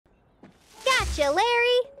Gotcha,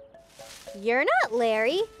 Larry. You're not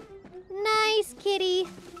Larry. Nice kitty.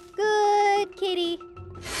 Good kitty.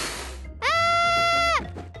 Ah!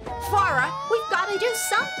 Farah, we've got to do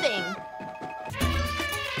something.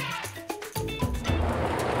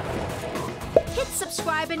 Hit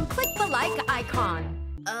subscribe and click the like icon.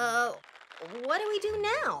 What do we do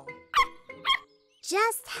now?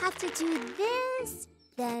 Just have to do this,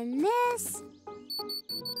 then this.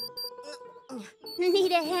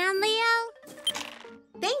 Need a hand, Leo?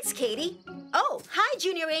 Thanks, Katie. Oh, hi,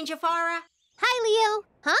 Junior Ranger Farah. Hi, Leo.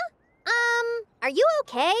 Huh? Are you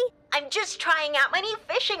okay? I'm just trying out my new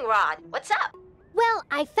fishing rod. What's up? Well,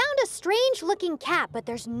 I found a strange-looking cat, but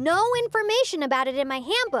there's no information about it in my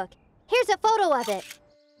handbook. Here's a photo of it.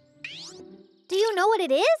 Do you know what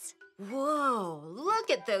it is? Whoa, look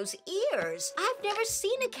at those ears. I've never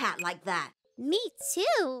seen a cat like that. Me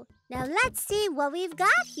too. Now let's see what we've got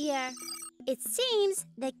here. It seems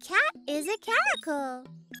the cat is a caracal.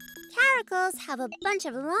 Caracals have a bunch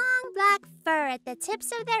of long black fur at the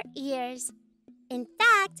tips of their ears. In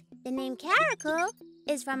fact, the name caracal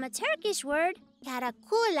is from a Turkish word,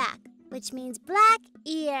 karakulak, which means black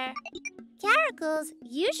ear. Caracals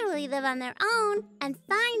usually live on their own and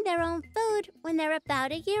find their own food when they're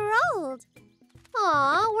about a year old.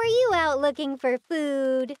 Aw, were you out looking for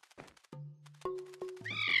food?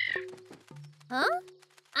 Huh?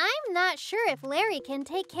 I'm not sure if Larry can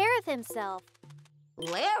take care of himself.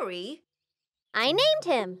 Larry? I named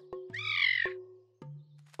him.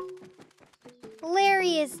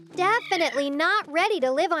 Larry is definitely not ready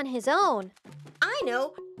to live on his own. I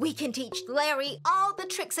know. We can teach Larry all the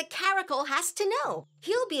tricks a caracal has to know.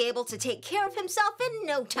 He'll be able to take care of himself in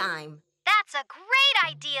no time. That's a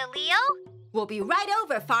great idea, Leo. We'll be right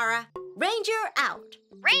over, Farah. Ranger out.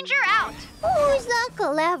 Ranger out. Who's the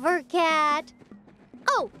clever cat?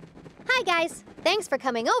 Oh, hi, guys. Thanks for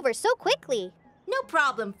coming over so quickly. No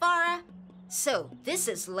problem, Farah. So, this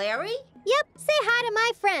is Larry? Yep, say hi to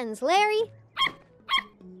my friends, Larry.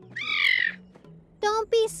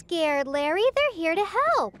 Don't be scared, Larry. They're here to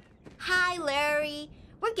help. Hi, Larry.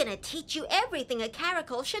 We're gonna teach you everything a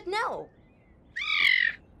caracal should know.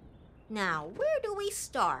 Now, where do we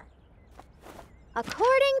start?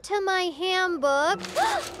 According to my handbook...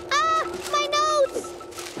 Ah! My notes!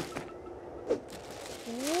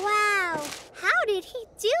 Wow! How did he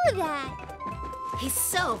do that? He's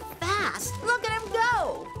so fast. Look at him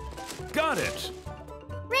go. Got it!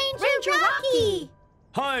 Ranger Rocky!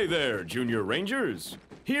 Hi there, Junior Rangers.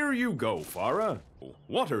 Here you go, Farah.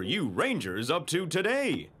 What are you Rangers up to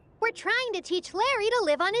today? We're trying to teach Larry to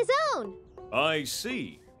live on his own. I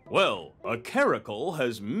see. Well, a caracal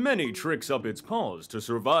has many tricks up its paws to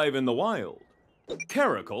survive in the wild.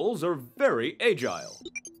 Caracals are very agile.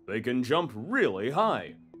 They can jump really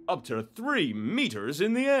high, up to 3 meters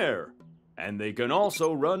in the air. And they can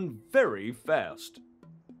also run very fast.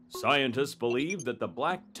 Scientists believe that the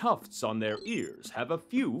black tufts on their ears have a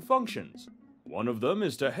few functions. One of them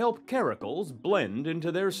is to help caracals blend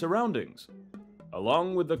into their surroundings.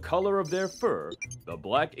 Along with the color of their fur, the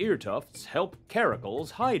black ear tufts help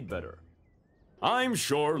caracals hide better. I'm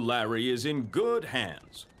sure Larry is in good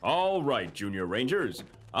hands. All right, Junior Rangers,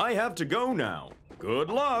 I have to go now. Good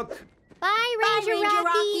luck! Bye, Ranger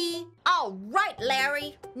Rocky. All right,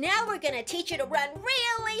 Larry. Now we're gonna teach you to run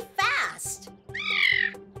really fast.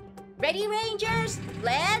 Ready, Rangers?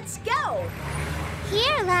 Let's go!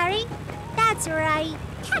 Here, Larry. That's right.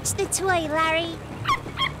 Catch the toy, Larry.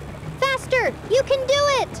 Faster! You can do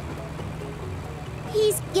it!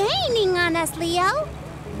 He's gaining on us, Leo.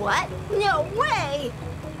 What? No way!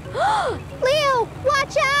 Leo,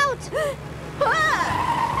 watch out!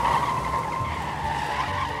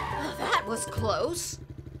 That was close.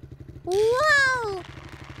 Whoa!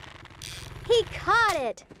 He caught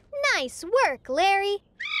it. Nice work, Larry.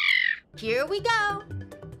 Here we go.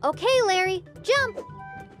 Okay, Larry, jump.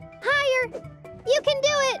 Higher. You can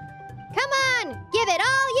do it. Come on, give it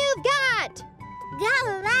all you've got. Go,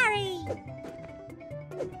 Larry!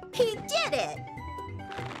 He did it.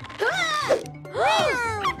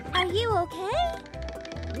 Leo, are you okay?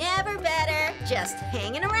 Never better. Just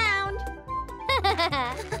hanging around.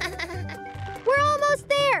 We're almost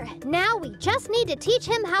there. Now we just need to teach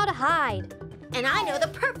him how to hide. And I know the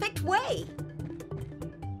perfect way.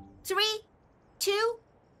 3, 2,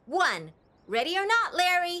 1. Ready or not,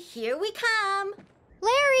 Larry, here we come.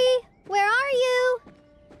 Larry, where are you?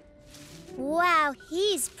 Wow,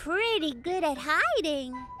 he's pretty good at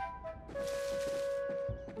hiding.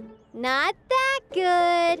 Not that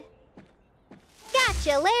good.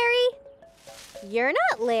 Gotcha, Larry. You're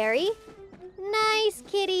not Larry. Nice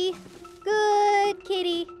kitty. Good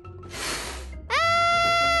kitty.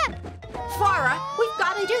 Ah! Farah, we've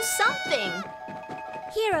got to do something.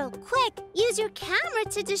 Hero, quick! Use your camera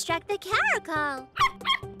to distract the caracal.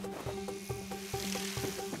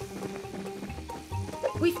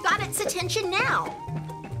 We've got its attention now.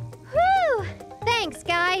 Whew! Thanks,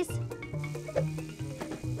 guys.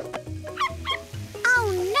 Oh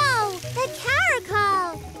no! The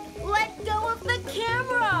caracal! Let go of the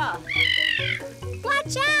camera.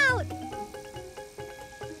 Watch out!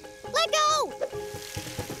 Let go!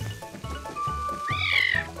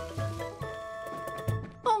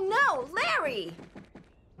 Oh no, Larry!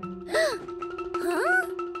 Huh?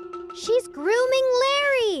 She's grooming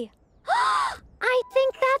Larry. I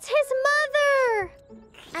think that's his mother.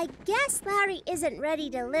 I guess Larry isn't ready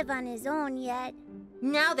to live on his own yet.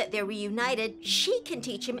 Now that they're reunited, she can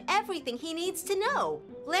teach him everything he needs to know.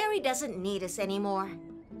 Larry doesn't need us anymore.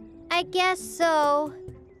 I guess so.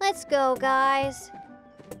 Let's go, guys.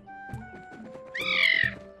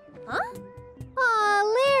 Huh? Aw,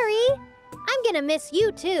 Larry. I'm gonna miss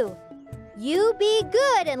you, too. You be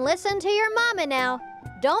good and listen to your mama now.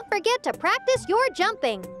 Don't forget to practice your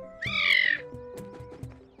jumping.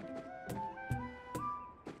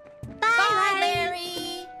 Bye,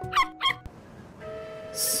 Larry!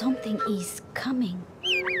 Something is coming.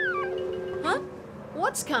 Huh?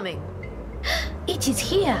 What's coming? It is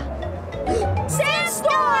here.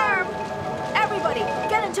 Sandstorm! Everybody,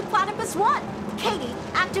 get into Platypus 1. Katie,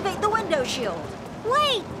 activate the window shield.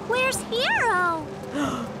 Wait, where's Hero?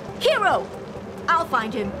 Hero! I'll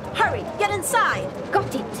find him. Hurry, get inside.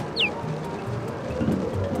 Got it.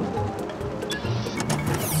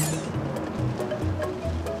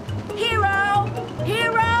 Hero!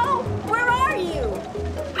 Hero! Where are you?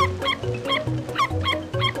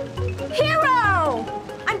 Hero!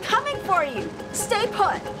 I'm coming for you. Stay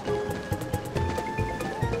put.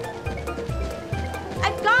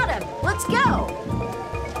 I've got him. Let's go.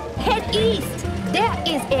 Head east. There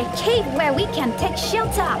is a cave where we can take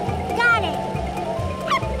shelter. Got it.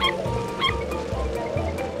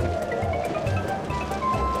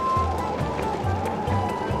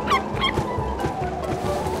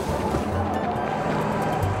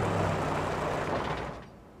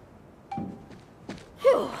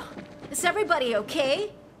 Phew. Is everybody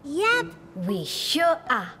okay? Yep. We sure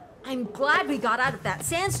are. I'm glad we got out of that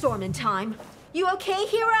sandstorm in time. You okay,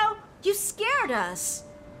 Hero? You scared us.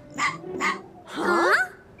 Huh?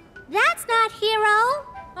 That's not Hero.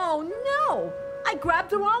 Oh no! I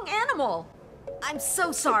grabbed the wrong animal. I'm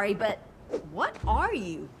so sorry, but what are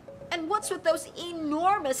you? And what's with those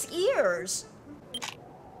enormous ears?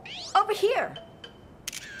 Over here.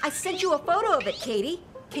 I sent you a photo of it, Katie.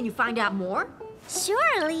 Can you find out more?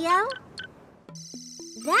 Sure, Leo.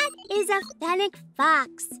 That is a fennec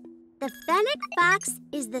fox. The fennec fox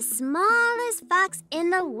is the smallest fox in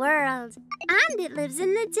the world, and it lives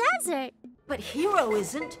in the desert. But Hero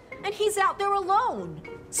isn't, and he's out there alone.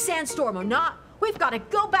 Sandstorm or not, we've got to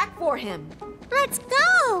go back for him. Let's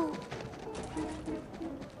go!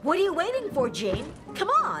 What are you waiting for, Jane? Come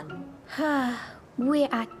on. We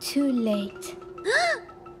are too late.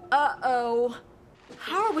 Uh-oh.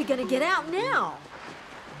 How are we going to get out now?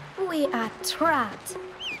 We are trapped.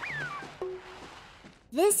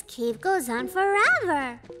 This cave goes on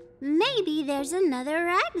forever. Maybe there's another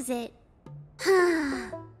exit.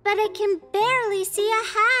 But I can barely see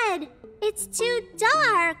ahead. It's too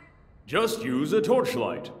dark. Just use a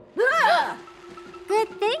torchlight. Ah! Good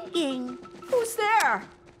thinking. Who's there?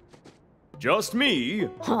 Just me.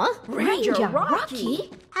 Huh? Ranger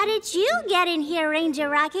Rocky? How did you get in here, Ranger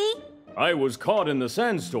Rocky? I was caught in the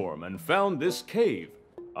sandstorm and found this cave.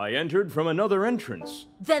 I entered from another entrance,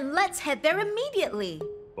 Then let's head there immediately.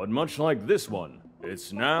 but much like this one,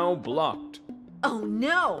 it's now blocked. Oh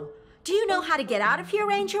no! Do you know how to get out of here,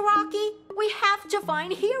 Ranger Rocky? We have to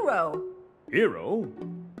find Hero. Hero?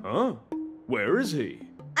 Huh? Where is he?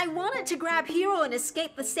 I wanted to grab Hero and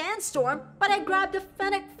escape the sandstorm, but I grabbed a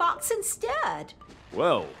fennec fox instead.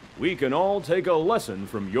 Well, we can all take a lesson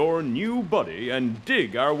from your new buddy and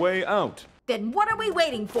dig our way out. Then what are we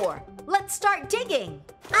waiting for? Let's start digging.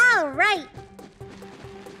 All right.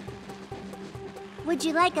 Would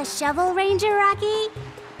you like a shovel, Ranger Rocky?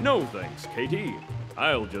 No thanks, Katie.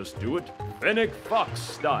 I'll just do it Fennec Fox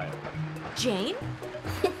style. Jane?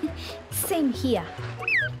 Same here.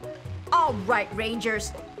 All right,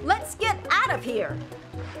 Rangers. Let's get out of here.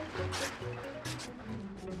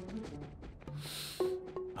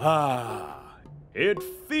 Ah, it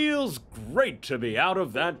feels great to be out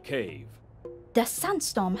of that cave. The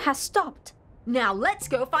sandstorm has stopped. Now let's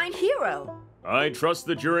go find Hero. I trust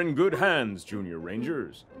that you're in good hands, Junior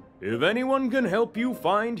Rangers. If anyone can help you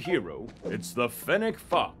find Hero, it's the Fennec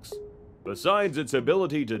Fox. Besides its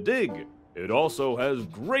ability to dig, It also has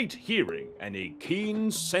great hearing and a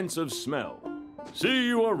keen sense of smell. See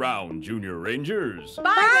you around, Junior Rangers.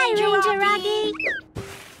 Bye, Ranger Rocky.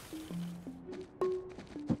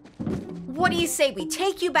 What do you say we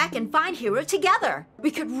take you back and find Hero together? We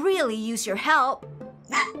could really use your help.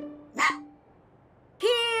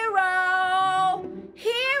 Hero!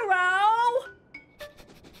 Hero!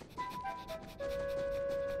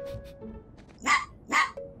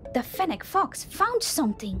 The Fennec Fox found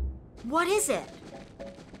something. What is it?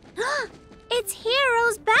 It's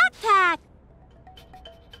Hero's backpack.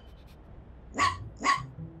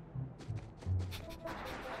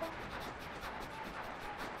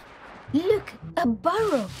 Look, a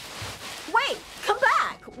burrow. Wait, come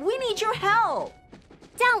back! We need your help!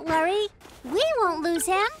 Don't worry, we won't lose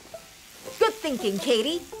him. Good thinking,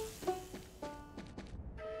 Katie.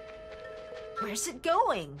 Where's it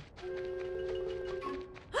going?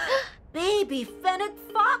 Baby Fennec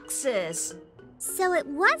foxes! So it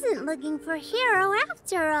wasn't looking for Hero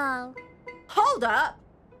after all. Hold up!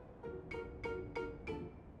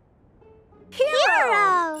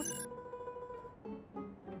 Hero!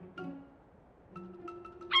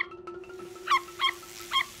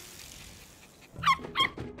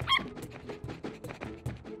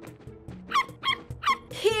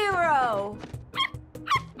 Hero!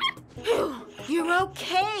 Phew, you're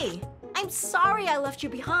okay. I'm sorry I left you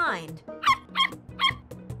behind.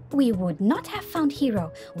 We would not have found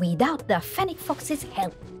Hero without the Fennec Fox's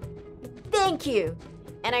help. Thank you.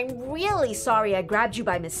 And I'm really sorry I grabbed you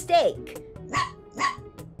by mistake.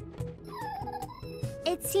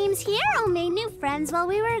 It seems Hero made new friends while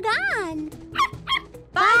we were gone.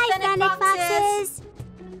 Bye, Fennec Foxes!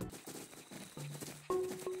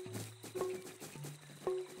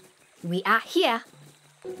 We are here.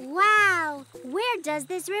 Wow! Where does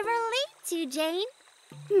this river lead to,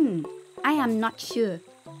 Jane? I am not sure.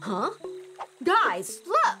 Huh? Guys,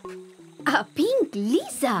 look! A pink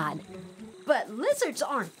lizard. But lizards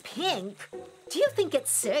aren't pink. Do you think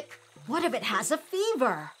it's sick? What if it has a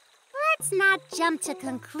fever? Let's not jump to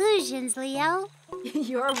conclusions, Leo.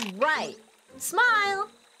 You're right. Smile!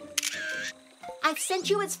 I've sent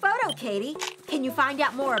you its photo, Katie. Can you find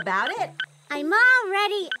out more about it? I'm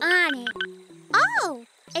already on it. Oh,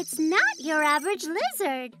 it's not your average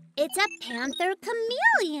lizard. It's a panther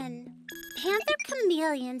chameleon. Panther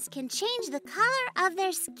chameleons can change the color of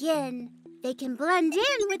their skin. They can blend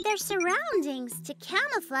in with their surroundings to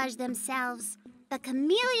camouflage themselves. The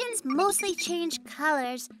chameleons mostly change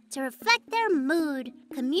colors to reflect their mood,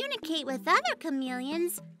 communicate with other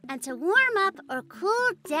chameleons, and to warm up or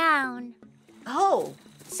cool down. Oh,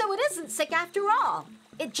 so it isn't sick after all.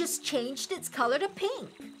 It just changed its color to pink.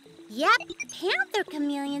 Yep, panther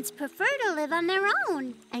chameleons prefer to live on their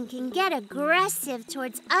own and can get aggressive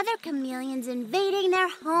towards other chameleons invading their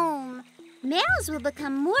home. Males will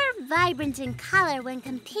become more vibrant in color when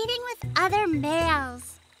competing with other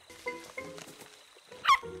males.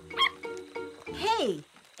 Hey,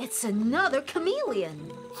 it's another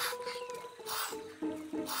chameleon.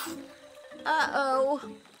 Uh-oh.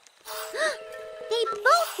 They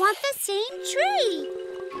both want the same tree.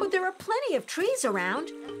 But there are plenty of trees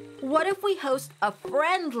around. What if we host a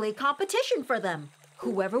friendly competition for them?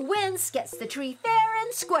 Whoever wins gets the tree fair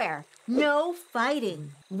and square. No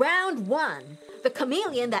fighting. Round 1. The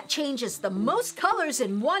chameleon that changes the most colors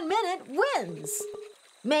in 1 minute wins.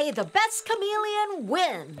 May the best chameleon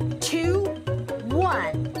win. 2,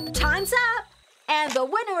 1. Time's up. And the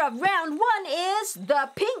winner of round 1 is the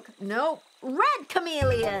red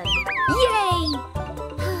chameleon. Yay!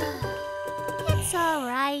 It's all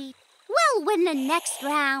right. We'll win the next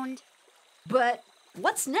round. But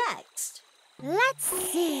what's next? Let's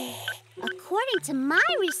see. According to my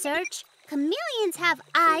research, chameleons have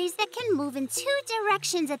eyes that can move in 2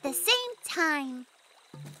 directions at the same time.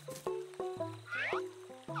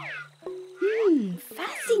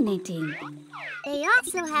 Fascinating. They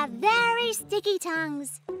also have very sticky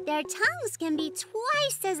tongues. Their tongues can be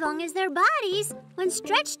twice as long as their bodies when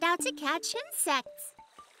stretched out to catch insects.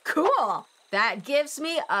 Cool! That gives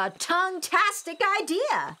me a tongue-tastic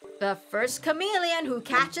idea. The first chameleon who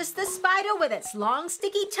catches the spider with its long,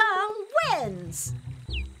 sticky tongue wins.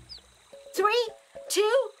 3,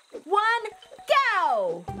 2, 1,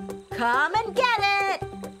 go! Come and get it!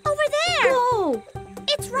 Over there! Oh,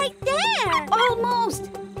 It's right there! almost.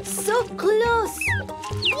 So close.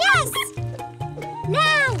 Yes!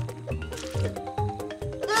 Now!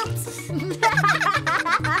 Oops!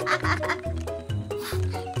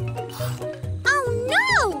 Oh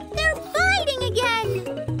no! They're fighting again!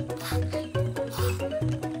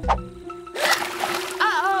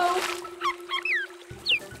 Uh-oh!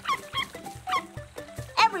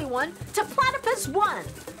 everyone to Platypus 1.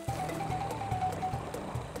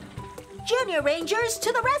 Junior Rangers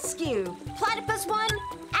to the rescue. Platypus 1,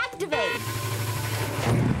 activate.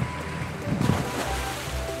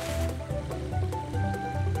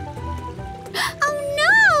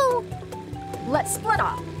 Oh no! Let's split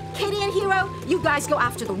up. Katie and Hero, you guys go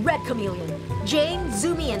after the red chameleon. Jane,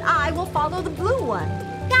 Zumi, and I will follow the blue one.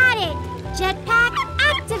 Got it! Jetpack,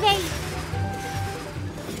 activate!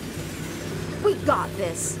 We got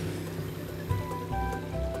this.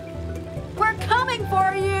 We're coming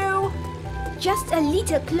for you! Just a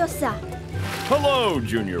little closer. Hello,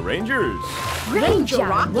 Junior Rangers. Ranger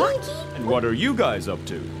Rocky? And what are you guys up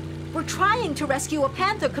to? We're trying to rescue a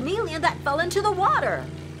panther chameleon that fell into the water.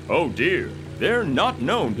 Oh dear, they're not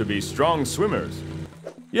known to be strong swimmers.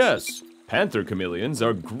 Yes, panther chameleons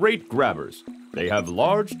are great grabbers. They have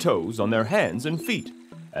large toes on their hands and feet,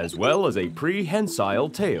 as well as a prehensile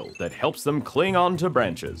tail that helps them cling onto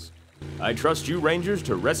branches. I trust you Rangers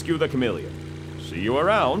to rescue the chameleon. See you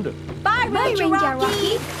around. Bye, Ranger Ranger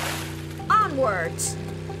Rocky! Onwards!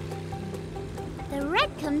 The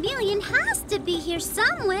red chameleon has to be here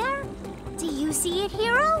somewhere. Do you see it,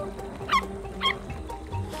 Hero?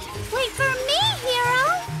 Wait for me,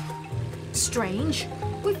 Hero! Strange.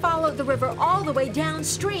 We followed the river all the way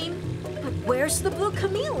downstream, but where's the blue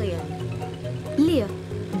chameleon? Leo,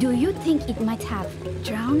 do you think it might have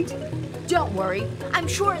drowned? Don't worry, I'm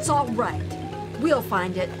sure it's all right. We'll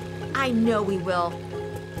find it. I know we will.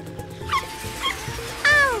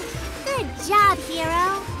 Oh, good job,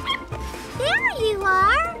 Hero. There you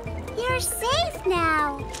are. You're safe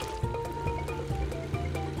now.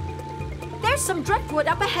 There's some driftwood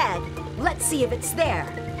up ahead. Let's see if it's there.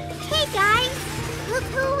 Hey, guys. Look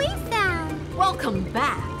who we found. Welcome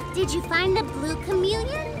back. Did you find the blue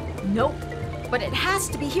chameleon? Nope, but it has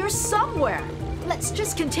to be here somewhere. Let's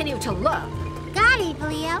just continue to look. Got it,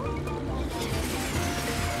 Leo.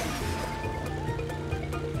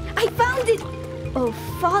 I found it! Oh,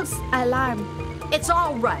 false alarm. It's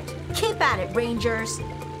all right. Keep at it, Rangers.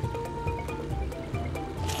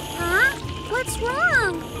 Huh? What's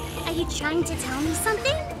wrong? Are you trying to tell me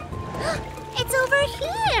something? It's over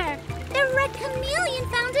here! The red chameleon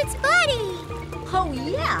found its buddy! Oh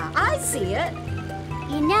yeah, I see it.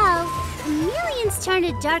 You know, chameleons turn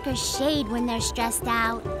a darker shade when they're stressed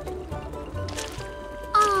out.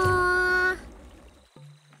 Aww.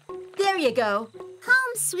 There you go.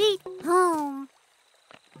 Home sweet home.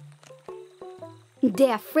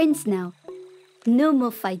 They are friends now. No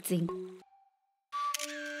more fighting.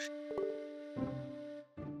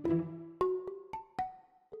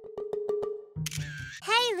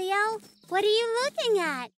 Hey, Leo. What are you looking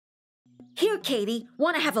at? Here, Katie,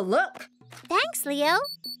 want to have a look? Thanks, Leo.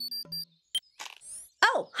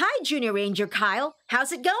 Oh, hi, Junior Ranger Kyle.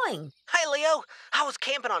 How's it going? Hey, Leo. I was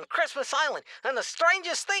camping on Christmas Island, and the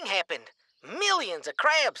strangest thing happened. Millions of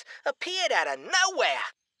crabs appeared out of nowhere.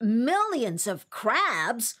 Millions of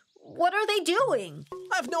crabs? What are they doing?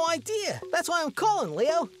 I have no idea. That's why I'm calling,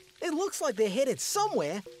 Leo. It looks like they're headed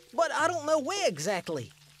somewhere, but I don't know where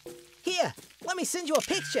exactly. Here, let me send you a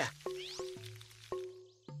picture.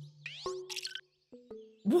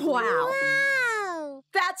 Wow, Wow!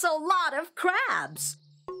 that's a lot of crabs.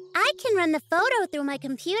 I can run the photo through my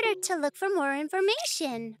computer to look for more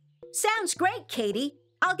information. Sounds great, Katie.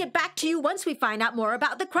 I'll get back to you once we find out more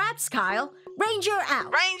about the crabs, Kyle. Ranger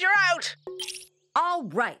out. Ranger out! All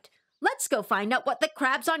right, let's go find out what the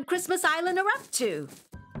crabs on Christmas Island are up to.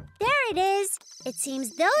 There it is. It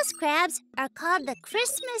seems those crabs are called the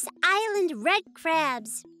Christmas Island red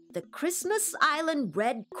crabs. The Christmas Island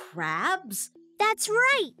red crabs? That's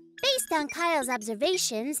right. Based on Kyle's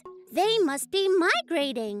observations, they must be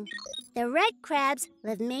migrating. The red crabs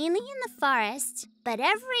live mainly in the forest, but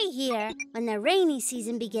every year, when the rainy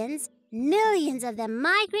season begins, millions of them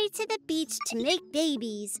migrate to the beach to make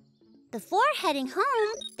babies. Before heading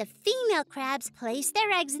home, the female crabs place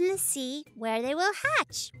their eggs in the sea where they will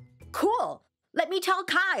hatch. Cool. Let me tell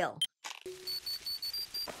Kyle.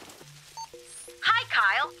 Hi,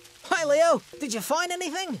 Kyle. Hi, Leo. Did you find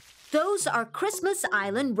anything? Those are Christmas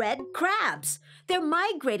Island red crabs. They're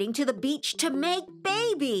migrating to the beach to make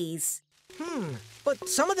babies. But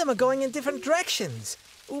some of them are going in different directions.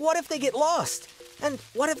 What if they get lost? And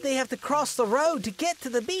what if they have to cross the road to get to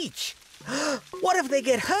the beach? What if they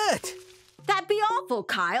get hurt? That'd be awful,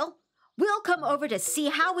 Kyle. We'll come over to see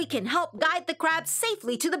how we can help guide the crabs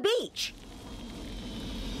safely to the beach.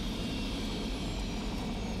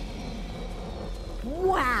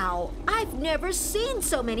 Wow, I've never seen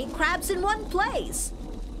so many crabs in one place.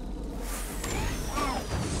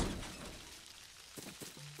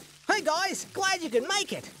 Hey, guys. Glad you could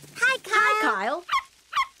make it. Hi, Kyle. Hi, Kyle.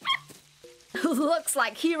 Looks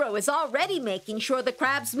like Hero is already making sure the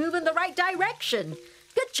crabs move in the right direction.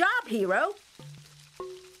 Good job, Hero.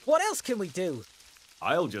 What else can we do?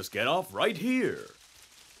 I'll just get off right here.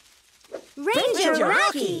 Ranger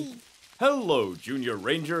Rocky! Hello, Junior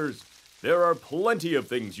Rangers. There are plenty of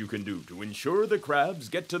things you can do to ensure the crabs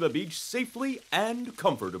get to the beach safely and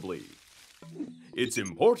comfortably. It's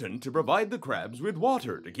important to provide the crabs with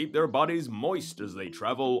water to keep their bodies moist as they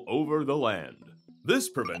travel over the land. This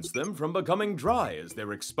prevents them from becoming dry as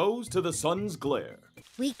they're exposed to the sun's glare.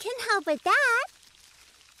 We can help with that.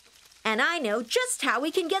 And I know just how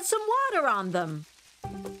we can get some water on them.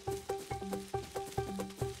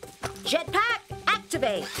 Jetpack,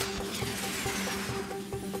 activate.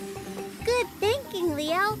 Good thinking,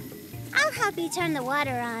 Leo. I'll help you turn the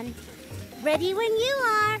water on. Ready when you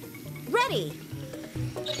are. Ready.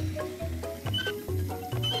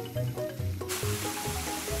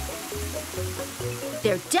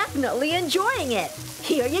 They're definitely enjoying it.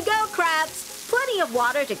 Here you go, crabs. Plenty of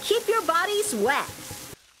water to keep your bodies wet.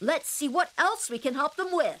 Let's see what else we can help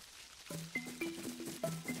them with.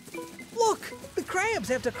 Look, the crabs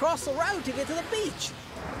have to cross the road to get to the beach.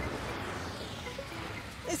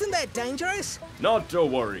 Isn't that dangerous? Not to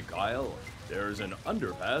worry, Kyle. There's an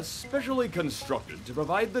underpass specially constructed to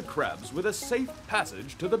provide the crabs with a safe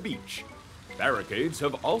passage to the beach. Barricades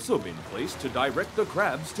have also been placed to direct the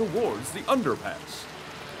crabs towards the underpass.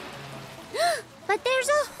 But there's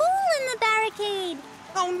a hole in the barricade.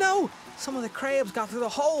 Oh no! Some of the crabs got through the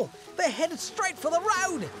hole. They're headed straight for the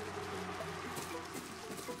road.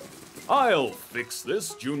 I'll fix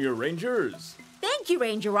this, Junior Rangers. Thank you,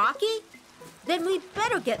 Ranger Rocky. Then we'd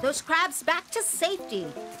better get those crabs back to safety.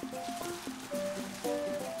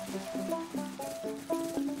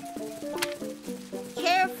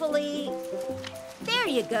 Carefully. There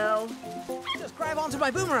you go. Just grab onto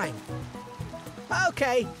my boomerang.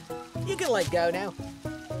 Okay, you can let go now.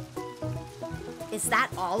 Is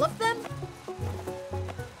that all of them?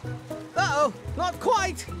 Uh-oh, not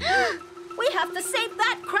quite. We have to save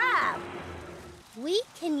that crab. We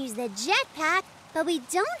can use the jetpack, but we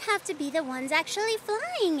don't have to be the ones actually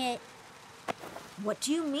flying it. What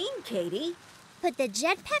do you mean, Katie? Put the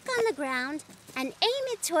jetpack on the ground and aim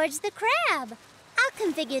it towards the crab. I'll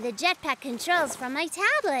configure the jetpack controls from my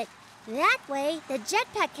tablet. That way, the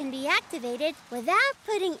jetpack can be activated without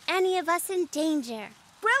putting any of us in danger.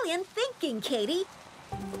 Brilliant thinking, Katie.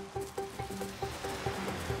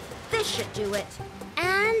 This should do it.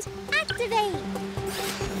 And activate!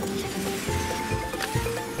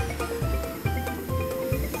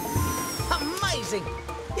 Amazing!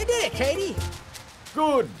 You did it, Katie!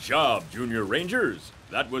 Good job, Junior Rangers.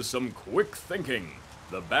 That was some quick thinking.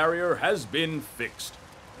 The barrier has been fixed.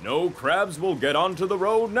 No crabs will get onto the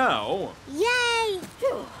road now. Yay!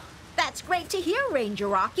 Phew. That's great to hear, Ranger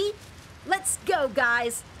Rocky. Let's go,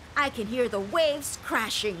 guys. I can hear the waves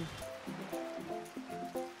crashing.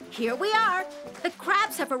 Here we are. The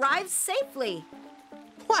crabs have arrived safely.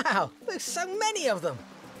 Wow, there's so many of them.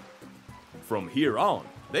 From here on,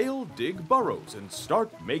 they'll dig burrows and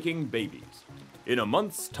start making babies. In a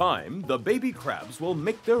month's time, the baby crabs will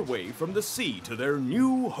make their way from the sea to their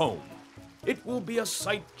new home. It will be a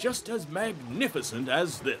sight just as magnificent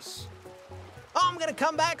as this. I'm gonna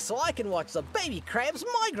come back so I can watch the baby crabs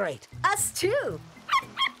migrate. Us too.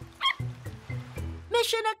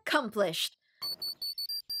 Mission accomplished.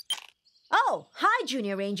 Oh, hi,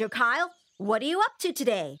 Junior Ranger Kyle. What are you up to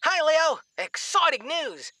today? Hi, Leo. Exciting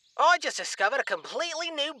news. I just discovered a completely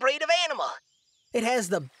new breed of animal. It has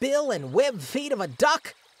the bill and webbed feet of a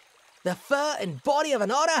duck, the fur and body of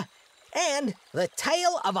an otter, and the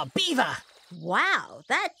tail of a beaver. Wow,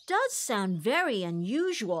 that does sound very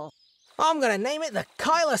unusual. I'm gonna name it the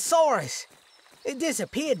Kylosaurus. It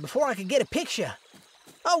disappeared before I could get a picture.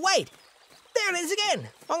 Oh, wait. There it is again.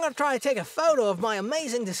 I'm gonna try to take a photo of my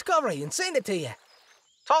amazing discovery and send it to you.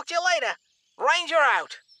 Talk to you later. Ranger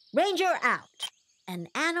out. Ranger out. An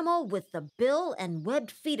animal with the bill and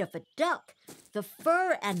webbed feet of a duck, the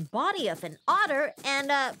fur and body of an otter,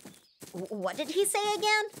 and what did he say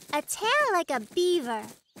again? A tail like a beaver.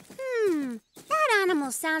 That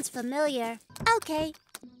animal sounds familiar. Okay.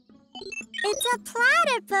 It's a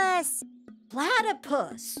platypus.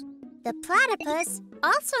 Platypus. The platypus,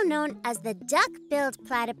 also known as the duck-billed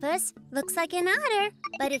platypus, looks like an otter,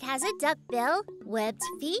 but it has a duck bill, webbed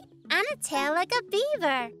feet, and a tail like a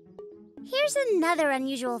beaver. Here's another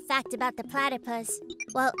unusual fact about the platypus.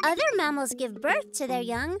 While other mammals give birth to their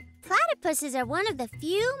young, platypuses are one of the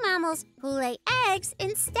few mammals who lay eggs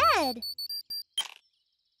instead.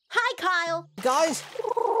 Hi, Kyle. Guys,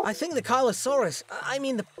 I think the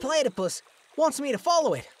the platypus, wants me to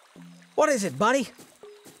follow it. What is it, buddy?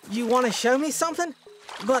 You want to show me something?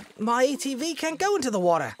 But my ATV can't go into the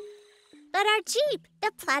water. But our Jeep,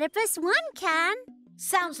 the Platypus 1, can.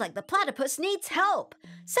 Sounds like the platypus needs help.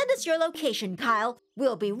 Send us your location, Kyle.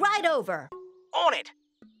 We'll be right over. On it.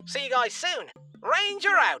 See you guys soon.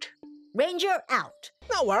 Ranger out. Ranger out.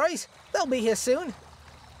 No worries. They'll be here soon.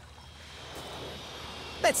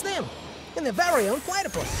 That's them. In their very own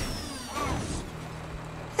platypus.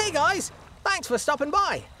 Hey guys. Thanks for stopping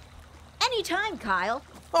by. Anytime, Kyle.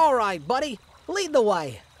 All right, buddy. Lead the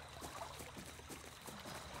way.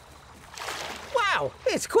 Wow,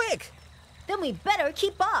 it's quick. Then we better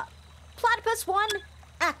keep up. Platypus 1,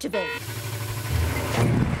 activate.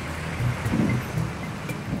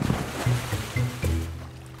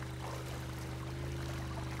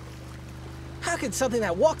 How can something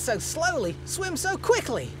that walks so slowly swim so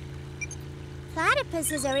quickly?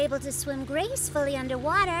 Platypuses are able to swim gracefully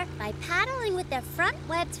underwater by paddling with their front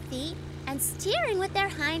webbed feet and steering with their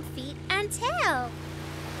hind feet and tail.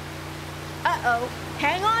 Uh-oh.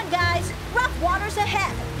 Hang on, guys. Rough waters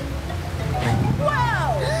ahead.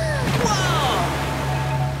 Whoa! Whoa!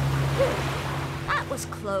 That was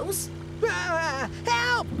close.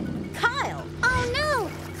 Help! Kyle! Oh no!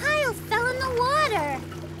 Kyle fell in the water!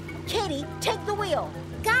 Katie, take the wheel.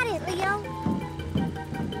 Got it, Leo.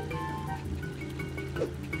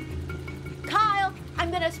 Kyle,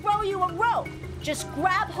 I'm gonna throw you a rope. Just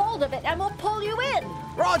grab hold of it and we'll pull you in.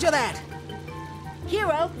 Roger that.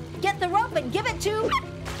 Hero, get the rope and give it to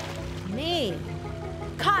me.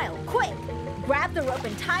 Kyle, quick! Grab the rope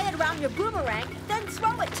and tie it around your boomerang, then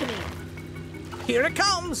throw it to me. Here it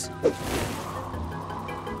comes.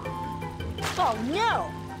 Oh no!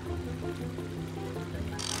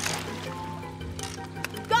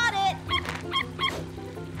 Got it!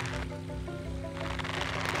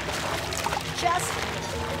 Just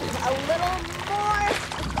a little more.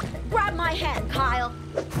 Grab my hand, Kyle.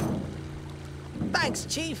 Thanks,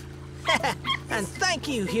 Chief. And thank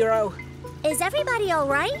you, Hero. Is everybody all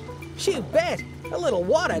right? You bet. A little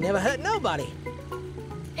water never hurt nobody.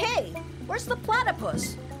 Hey, where's the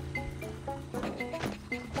platypus?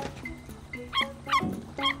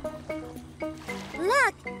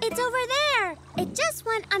 Look, it's over there. It just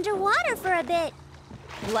went underwater for a bit.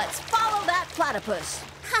 Let's follow that platypus.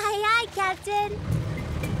 Aye, aye, Captain.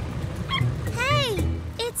 Hey,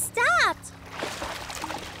 it stopped.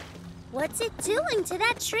 What's it doing to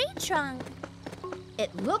that tree trunk?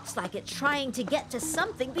 It looks like it's trying to get to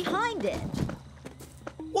something behind it.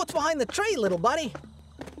 What's behind the tree, little buddy?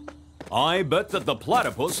 I bet that the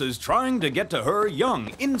platypus is trying to get to her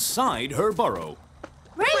young inside her burrow.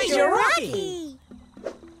 Ranger Rocky!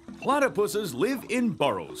 Platypuses live in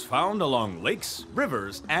burrows found along lakes,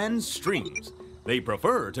 rivers, and streams. They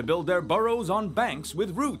prefer to build their burrows on banks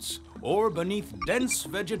with roots or beneath dense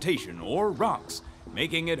vegetation or rocks,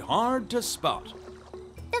 making it hard to spot.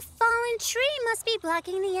 The fallen tree must be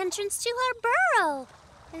blocking the entrance to her burrow.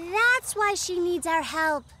 That's why she needs our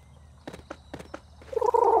help.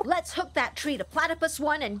 Let's hook that tree to Platypus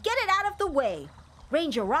 1 and get it out of the way.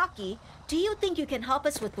 Ranger Rocky, do you think you can help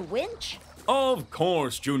us with the winch? Of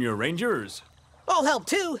course, Junior Rangers. I'll help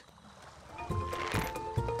too.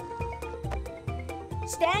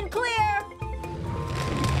 Stand clear!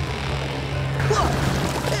 Look,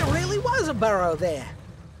 there really was a burrow there.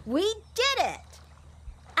 We did it!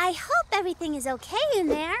 I hope everything is okay in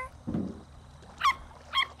there.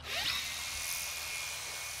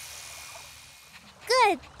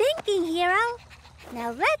 Good thinking, Hero.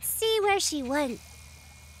 Now let's see where she went.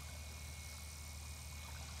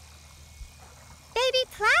 Baby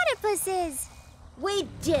platypuses! We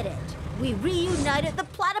did it! We reunited the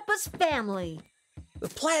platypus family! The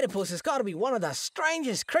platypus has got to be one of the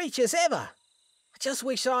strangest creatures ever. I just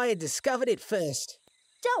wish I had discovered it first.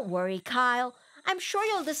 Don't worry, Kyle. I'm sure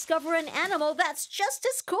you'll discover an animal that's just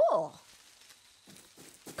as cool.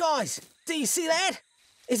 Guys, do you see that?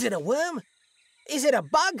 Is it a worm? Is it a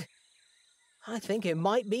bug? I think it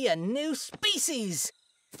might be a new species.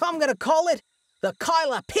 I'm gonna call it the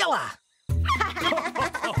Kylapilla.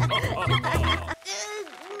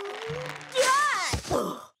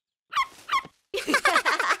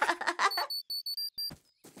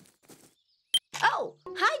 Oh,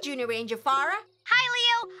 hi, Junior Ranger Farah. Hi,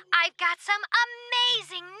 Leo. I've got some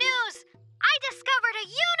amazing news. I discovered a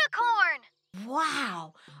unicorn.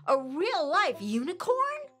 Wow, a real-life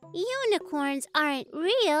unicorn? Unicorns aren't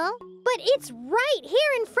real. But it's right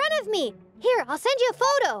here in front of me. Here, I'll send you a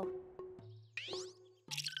photo.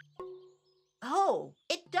 Oh,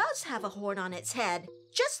 it does have a horn on its head,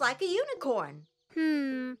 just like a unicorn.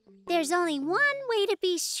 There's only one way to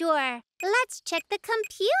be sure. Let's check the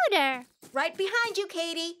computer. Right behind you,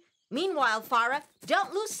 Katie. Meanwhile, Farah,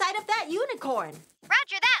 don't lose sight of that unicorn.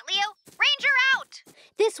 Roger that, Leo. Ranger out!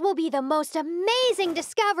 This will be the most amazing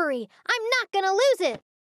discovery. I'm not gonna lose it.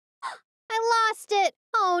 I lost it.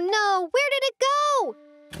 Oh no, where did it go?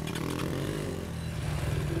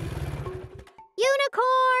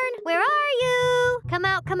 Unicorn, where are you? Come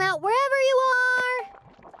out, wherever you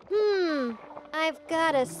are. I've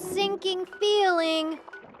got a sinking feeling.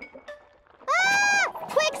 Ah!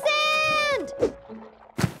 Quicksand!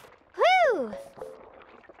 Whew!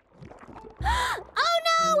 Oh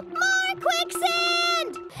no! More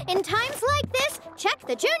quicksand! In times like this, check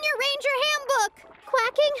the Junior Ranger Handbook.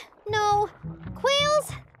 Quacking? No.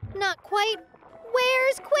 Quails? Not quite.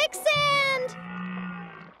 Where's quicksand?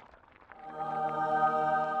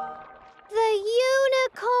 The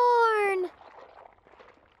unicorn!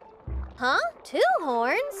 Huh? 2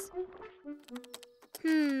 horns?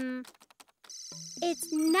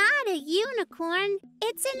 It's not a unicorn.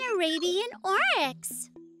 It's an Arabian oryx.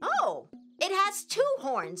 Oh, it has 2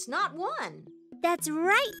 horns, not 1. That's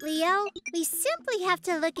right, Leo. We simply have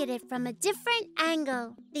to look at it from a different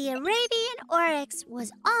angle. The Arabian oryx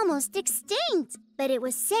was almost extinct, but it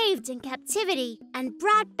was saved in captivity and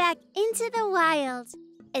brought back into the wild.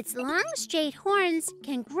 Its long, straight horns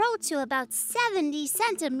can grow to about 70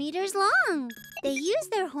 centimeters long. They use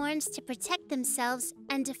their horns to protect themselves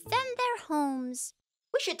and defend their homes.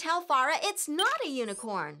 We should tell Farah it's not a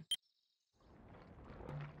unicorn.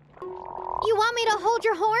 You want me to hold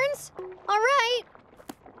your horns? All right.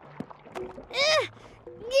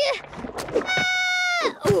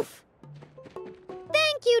 Oof.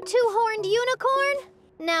 Thank you, 2-horned unicorn.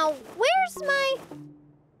 Now, where's my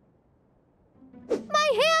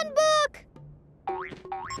handbook?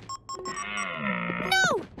 No!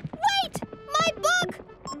 Wait! My book!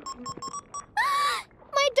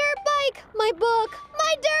 My dirt bike! My book!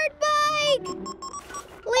 My dirt bike!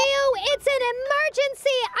 Leo, it's an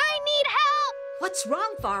emergency! I need help! What's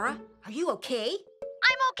wrong, Farah? Are you okay?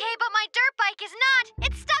 I'm okay, but my dirt bike is not.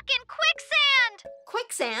 It's stuck in quicksand.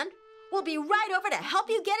 Quicksand? We'll be right over to help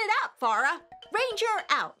you get it out, Farah. Ranger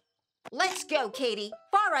out. Let's go, Katie.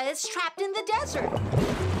 Farah is trapped in the desert.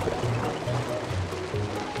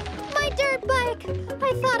 My dirt bike!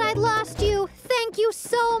 I thought I'd lost you. Thank you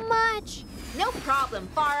so much. No problem,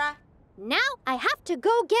 Farah. Now I have to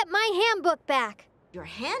go get my handbook back. Your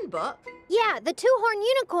handbook? Yeah, the 2-horned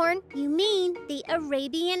unicorn. You mean the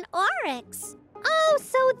Arabian oryx? Oh,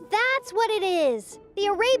 so that's what it is. The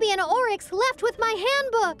Arabian oryx left with my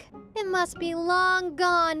handbook. It must be long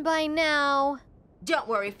gone by now. Don't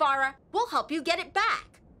worry, Farah. We'll help you get it back.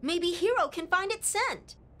 Maybe Hero can find its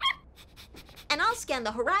scent. And I'll scan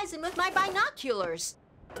the horizon with my binoculars.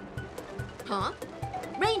 Huh?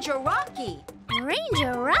 Ranger Rocky!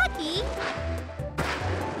 Ranger Rocky?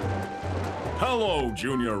 Hello,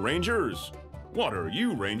 Junior Rangers. What are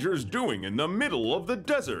you Rangers doing in the middle of the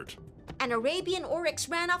desert? An Arabian oryx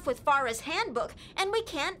ran off with Farah's handbook, and we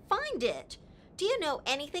can't find it. Do you know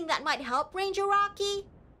anything that might help, Ranger Rocky?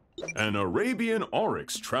 An Arabian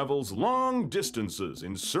oryx travels long distances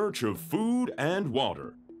in search of food and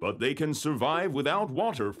water, but they can survive without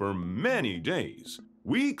water for many days,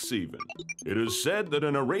 weeks even. It is said that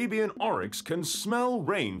an Arabian oryx can smell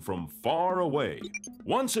rain from far away.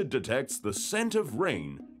 Once it detects the scent of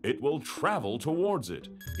rain, it will travel towards it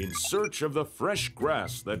in search of the fresh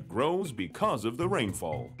grass that grows because of the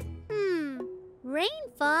rainfall.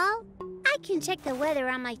 Rainfall? I can check the weather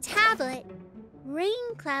on my tablet.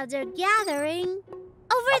 Rain clouds are gathering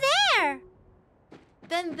over there.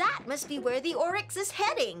 Then that must be where the oryx is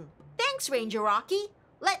heading. Thanks, Ranger Rocky.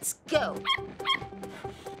 Let's go.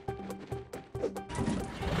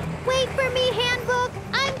 Wait for me, handbook.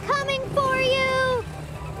 I'm coming for you.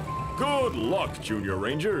 Good luck, Junior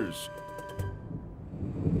Rangers.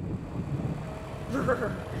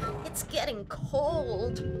 It's getting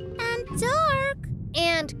cold. And dark.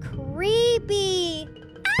 And creepy.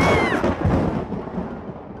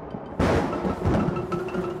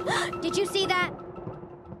 Did you see that?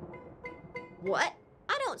 What?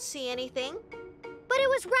 I don't see anything. But it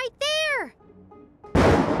was right there.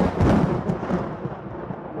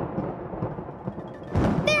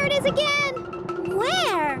 There it is again.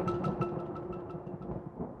 Where?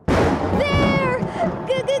 There!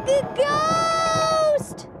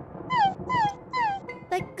 Ghost!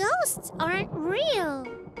 But ghosts aren't real.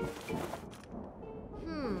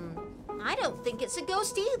 I don't think it's a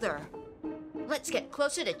ghost either. Let's get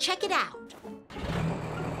closer to check it out.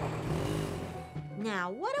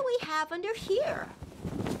 Now, what do we have under here?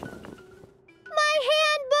 My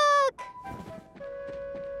handbook!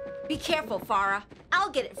 Be careful, Farah.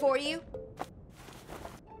 I'll get it for you.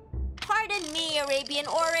 Pardon me, Arabian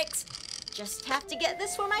Oryx. Just have to get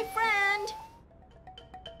this for my friend.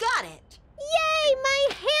 Got it. Yay, my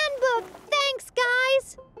handbook! Thanks,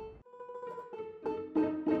 guys!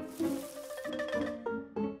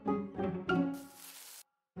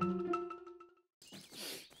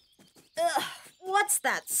 Ugh, what's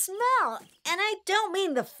that smell? And I don't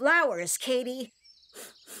mean the flowers, Katie.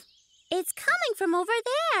 It's coming from over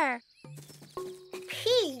there.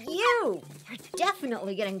 You! You're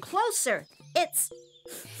definitely getting closer. It's...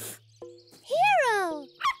 Hero!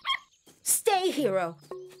 Stay, Hero.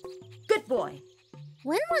 Good boy.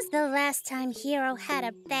 When was the last time Hero had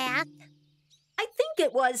a bath? I think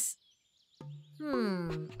it was...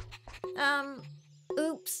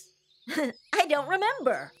 Oops. I don't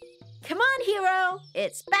remember. Come on, Hero.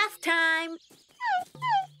 It's bath time.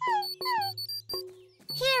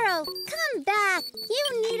 Hero, come back.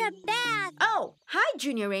 You need a bath. Oh, hi,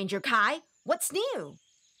 Junior Ranger Kai. What's new?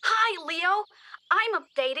 Hi, Leo. I'm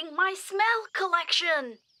updating my smell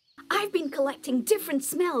collection. I've been collecting different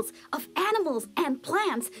smells of animals and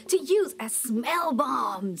plants to use as smell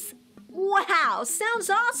bombs. Wow, sounds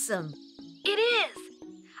awesome. It is.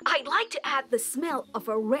 I'd like to add the smell of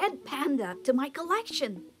a red panda to my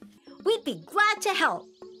collection. We'd be glad to help.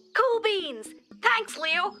 Cool beans. Thanks,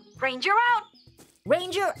 Leo. Ranger out.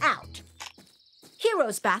 Ranger out.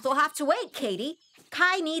 Hero's bath will have to wait, Katie.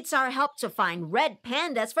 Kai needs our help to find red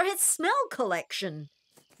pandas for his smell collection.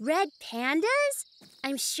 Red pandas?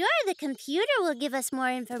 I'm sure the computer will give us more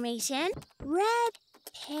information. Red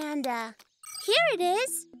panda. Here it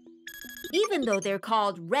is. Even though they're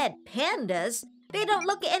called red pandas, they don't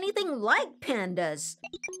look anything like pandas.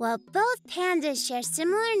 While both pandas share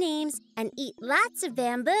similar names and eat lots of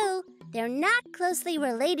bamboo, they're not closely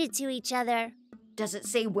related to each other. Does it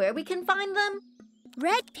say where we can find them?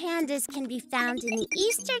 Red pandas can be found in the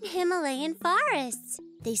eastern Himalayan forests.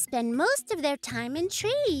 They spend most of their time in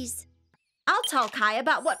trees. I'll tell Kai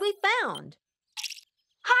about what we found.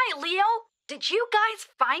 Hi, Leo. Did you guys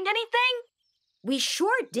find anything? We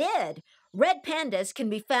sure did. Red pandas can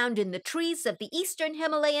be found in the trees of the eastern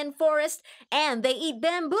Himalayan forest, and they eat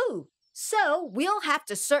bamboo. So we'll have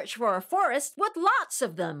to search for a forest with lots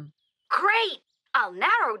of them. Great. I'll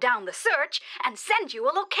narrow down the search and send you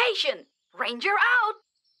a location. Ranger out.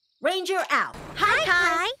 Ranger out. Hi,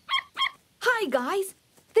 Kai. Hi, guys.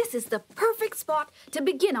 This is the perfect spot to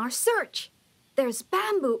begin our search. There's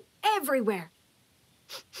bamboo everywhere.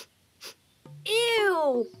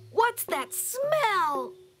 Ew! What's that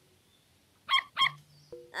smell?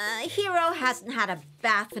 Hero hasn't had a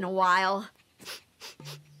bath in a while.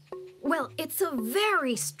 Well, it's a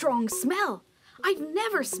very strong smell. I've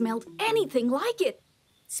never smelled anything like it.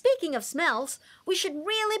 Speaking of smells, we should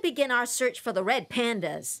really begin our search for the red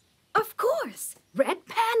pandas. Of course, red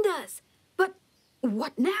pandas. But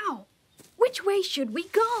what now? Which way should we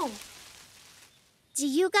go? Do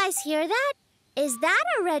you guys hear that? Is that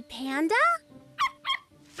a red panda?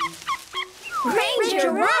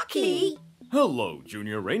 Ranger Rocky! Hello,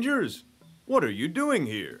 Junior Rangers. What are you doing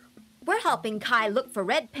here? We're helping Kai look for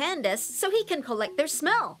red pandas so he can collect their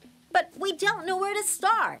smell. But we don't know where to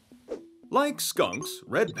start. Like skunks,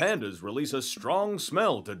 red pandas release a strong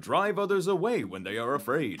smell to drive others away when they are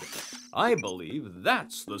afraid. I believe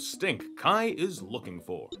that's the stink Kai is looking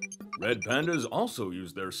for. Red pandas also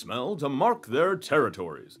use their smell to mark their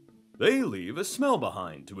territories. They leave a smell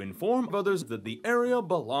behind to inform others that the area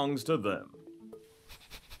belongs to them.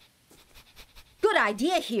 Good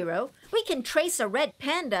idea, Hero. We can trace a red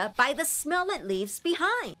panda by the smell it leaves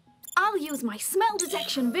behind. I'll use my smell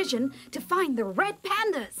detection vision to find the red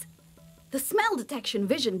pandas. The smell detection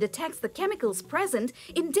vision detects the chemicals present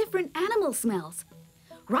in different animal smells.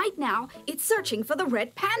 Right now, it's searching for the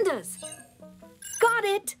red pandas. Got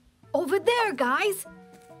it! Over there, guys!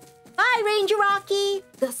 Bye, Ranger Rocky!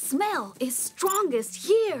 The smell is strongest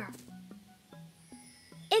here.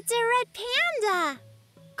 It's a red panda!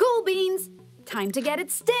 Cool beans! Time to get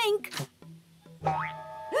its stink!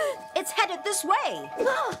 It's headed this way!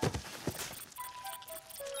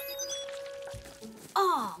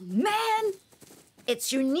 Oh, man!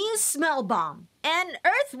 It's your new smell bomb, an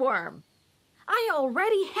earthworm. I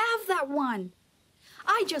already have that one.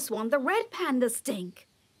 I just want the red panda stink.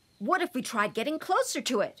 What if we tried getting closer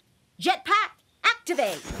to it? Jetpack,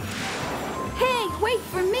 activate! Hey, wait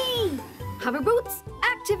for me! Hover boots,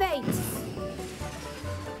 activate!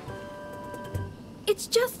 It's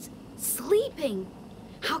just sleeping.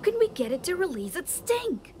 How can we get it to release its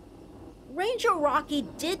stink? Ranger Rocky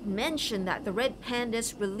did mention that the red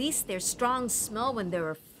pandas release their strong smell when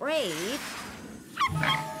they're afraid.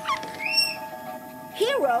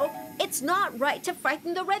 Hero, it's not right to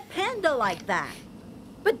frighten the red panda like that.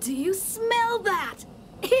 But do you smell that?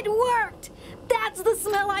 It worked! That's the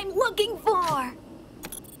smell I'm looking for!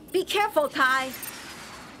 Be careful, Kai.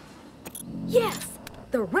 Yes,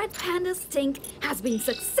 the red panda stink has been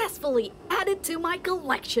successfully added to my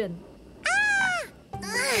collection.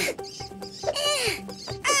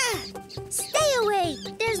 Stay away!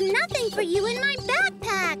 There's nothing for you in my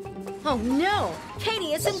backpack! Oh no,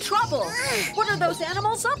 Katie is in trouble. What are those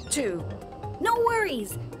animals up to? No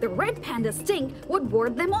worries, the red panda stink would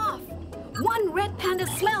ward them off. One red panda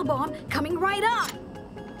smell bomb coming right up.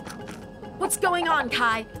 What's going on,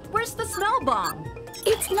 Kai? Where's the smell bomb?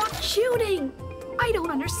 It's not shooting. I don't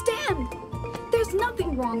understand. There's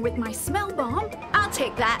nothing wrong with my smell bomb. I'll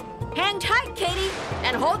take that. Hang tight, Katie,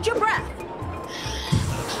 and hold your breath.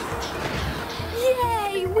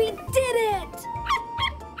 Yay, we did it!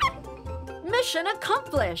 Mission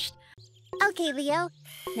accomplished. Okay, Leo.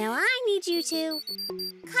 Now I need you to...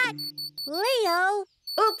 Cut! Leo!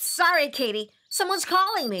 Oops, sorry, Katie. Someone's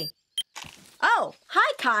calling me. Oh,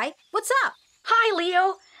 hi, Kai. What's up? Hi,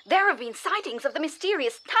 Leo. There have been sightings of the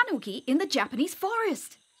mysterious tanuki in the Japanese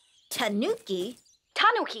forest. Tanuki?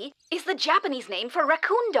 Tanuki is the Japanese name for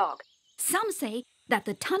raccoon dog. Some say that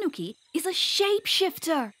the tanuki is a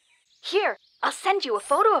shapeshifter. Here, I'll send you a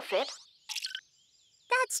photo of it.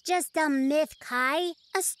 That's just a myth, Kai.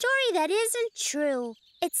 A story that isn't true.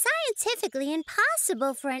 It's scientifically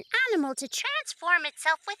impossible for an animal to transform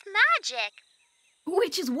itself with magic.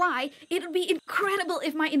 Which is why it would be incredible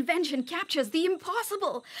if my invention captures the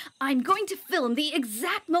impossible. I'm going to film the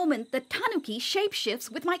exact moment the tanuki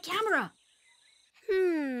shapeshifts with my camera.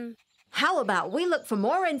 How about we look for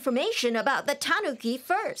more information about the tanuki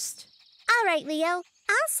first? All right, Leo.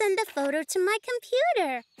 I'll send the photo to my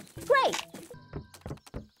computer. Great.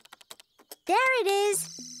 There it is.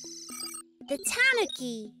 The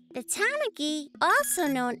tanuki. The tanuki, also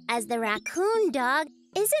known as the raccoon dog,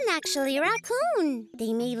 isn't actually a raccoon.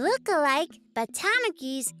 They may look alike, but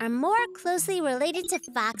tanukis are more closely related to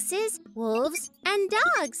foxes, wolves, and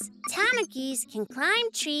dogs. Tanukis can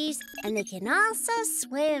climb trees, and they can also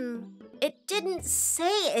swim. It didn't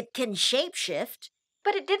say it can shapeshift.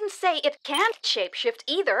 But it didn't say it can't shapeshift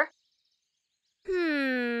either.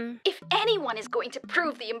 If anyone is going to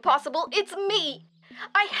prove the impossible, it's me.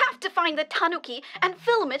 I have to find the tanuki and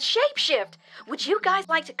film it shapeshift. Would you guys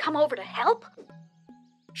like to come over to help?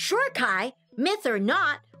 Sure, Kai. Myth or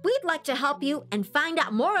not, we'd like to help you and find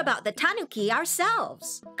out more about the tanuki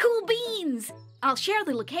ourselves. Cool beans! I'll share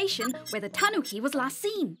the location where the tanuki was last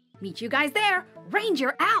seen. Meet you guys there.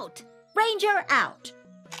 Ranger out! Ranger out.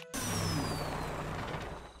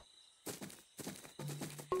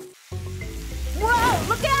 Whoa,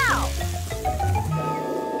 look out!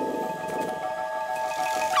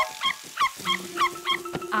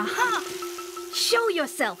 Aha! Show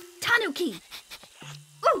yourself, tanuki!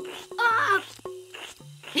 Ooh! Ah!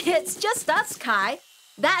 It's just us, Kai.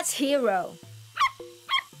 That's Hero.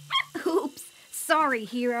 Oops, sorry,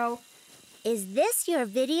 Hero. Is this your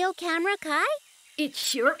video camera, Kai? It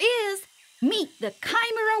sure is. Meet the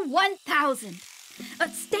Chimera 1000, a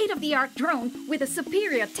state-of-the-art drone with a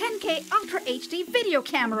superior 10K Ultra HD video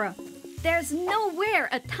camera. There's nowhere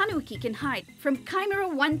a tanuki can hide from Chimera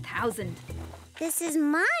 1000. This is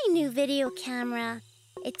my new video camera.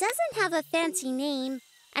 It doesn't have a fancy name,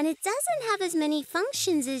 and it doesn't have as many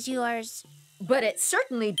functions as yours. But it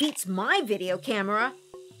certainly beats my video camera.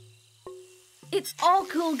 It's all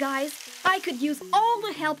cool, guys. I could use all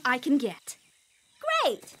the help I can get.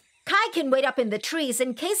 Great! Kai can wait up in the trees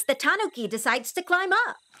in case the tanuki decides to climb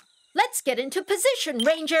up. Let's get into position,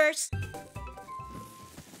 Rangers.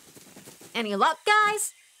 Any luck,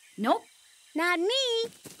 guys? Nope. Not me.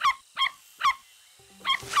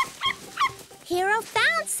 Hero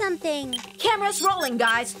found something. Camera's rolling,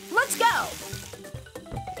 guys. Let's go.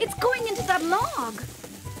 It's going into that log.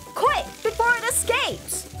 Quick, before it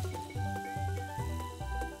escapes.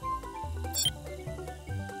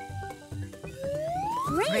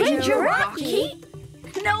 Ranger Rocky?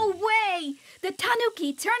 No way! The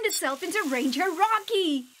tanuki turned itself into Ranger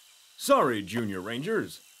Rocky. Sorry, Junior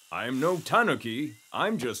Rangers. I'm no tanuki.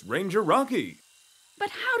 I'm just Ranger Rocky. But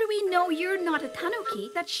how do we know you're not a tanuki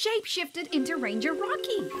that shapeshifted into Ranger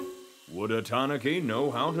Rocky? Would a tanuki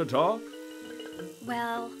know how to talk?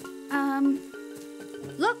 Well,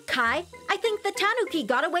 Look, Kai, I think the tanuki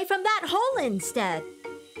got away from that hole instead.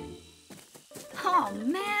 oh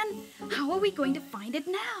man, how are we going to find it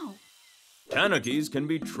now? Tanukis can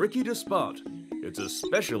be tricky to spot. It's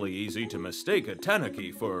especially easy to mistake a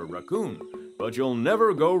tanuki for a raccoon, but you'll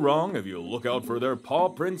never go wrong if you look out for their paw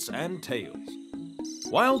prints and tails.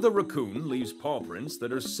 While the raccoon leaves paw prints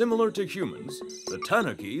that are similar to humans, the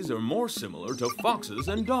tanukis are more similar to foxes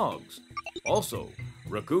and dogs. Also,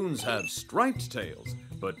 raccoons have striped tails,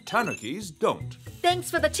 but tanukis don't.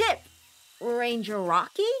 Thanks for the tip, Ranger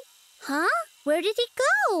Rocky. Huh? Where did he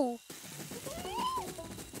go?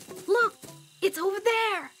 Look, it's over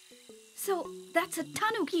there. So that's a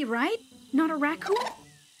tanuki, right? Not a raccoon?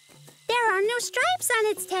 There are no stripes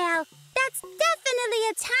on its tail. That's definitely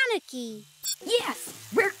a tanuki. Yes,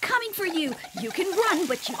 we're coming for you. You can run,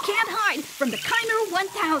 but you can't hide from the Chimera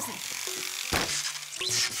 1000.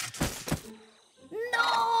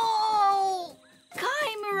 No!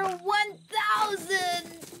 Chimera 1000!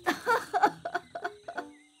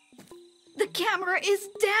 The camera is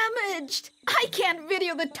damaged. I can't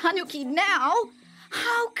video the tanuki now.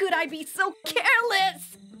 How could I be so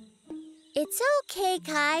careless? It's okay,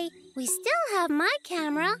 Kai. We still have my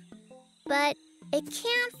camera, but it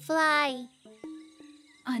can't fly.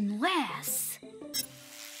 Unless...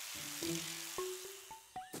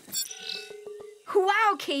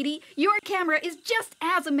 Wow, Katie, your camera is just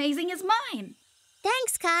as amazing as mine.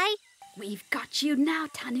 Thanks, Kai. We've got you now,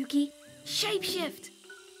 Tanuki. Shapeshift.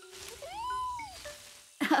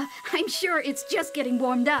 I'm sure it's just getting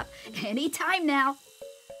warmed up. Any time now.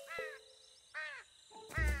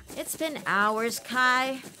 It's been hours,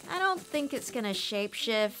 Kai. I don't think it's gonna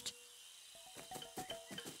shapeshift.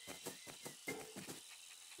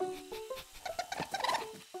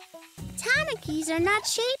 Tanukis are not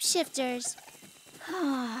shapeshifters.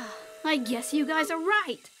 I guess you guys are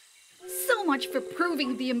right. So much for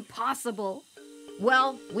proving the impossible.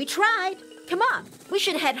 Well, we tried. Come on, we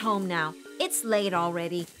should head home now. It's late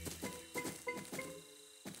already.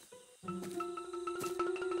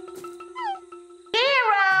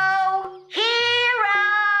 Hero! Hero!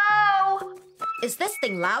 Is this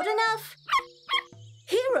thing loud enough?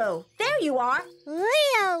 Hero, there you are.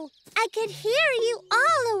 Leo, I could hear you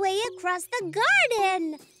all the way across the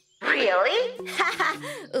garden. Really?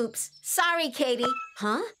 Oops. Sorry, Katie.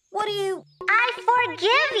 Huh? What do you... I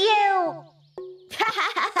forgive you!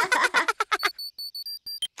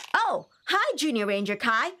 Oh, hi, Junior Ranger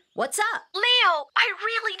Kai. What's up? Leo, I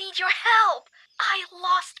really need your help. I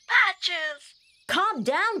lost Patches. Calm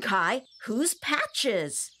down, Kai. Who's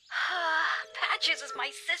Patches? Patches is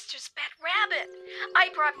my sister's pet rabbit. I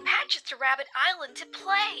brought Patches to Rabbit Island to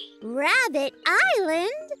play. Rabbit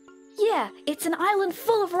Island? Yeah, it's an island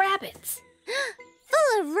full of rabbits.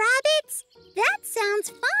 Full of rabbits? That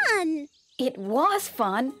sounds fun. It was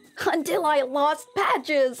fun until I lost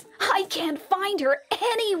Patches. I can't find her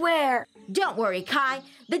anywhere. Don't worry, Kai.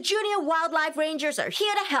 The Junior Wildlife Rangers are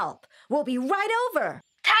here to help. We'll be right over.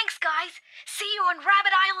 Thanks, guys. See you on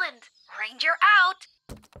Rabbit Island. Ranger out.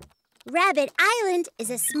 Rabbit Island is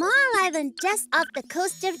a small island just off the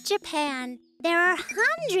coast of Japan. There are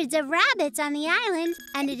hundreds of rabbits on the island,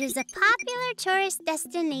 and it is a popular tourist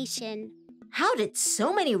destination. How did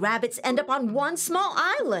so many rabbits end up on one small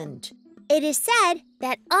island? It is said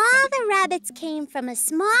that all the rabbits came from a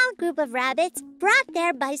small group of rabbits brought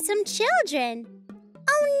there by some children.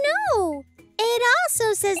 Oh no! It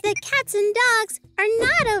also says that cats and dogs are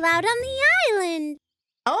not allowed on the island.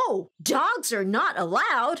 Oh, dogs are not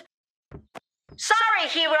allowed? Sorry,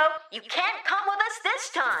 Hero. You can't come with us this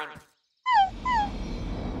time.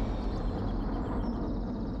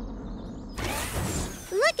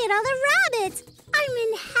 Look at all the rabbits! I'm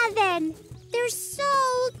in heaven! They're so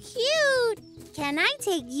cute! Can I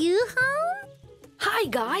take you home? Hi,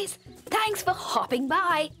 guys. Thanks for hopping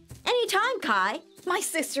by. Anytime, Kai. My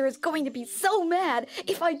sister is going to be so mad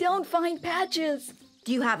if I don't find Patches.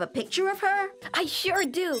 Do you have a picture of her? I sure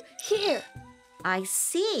do. Here. I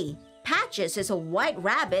see. Patches is a white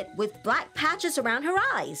rabbit with black patches around her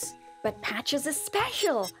eyes. But Patches is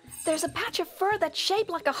special. There's a patch of fur that's shaped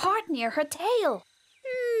like a heart near her tail.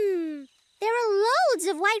 There are loads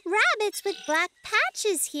of white rabbits with black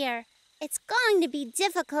patches here. It's going to be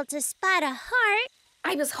difficult to spot a heart.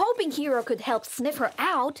 I was hoping Hero could help sniff her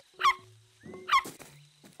out.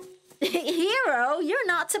 Hero, you're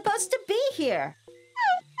not supposed to be here.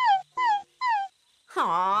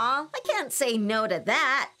 Aw, I can't say no to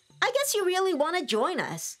that. I guess you really want to join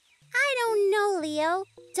us. I don't know, Leo.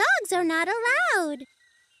 Dogs are not allowed.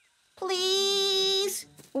 Please?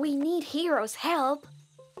 We need Hero's help.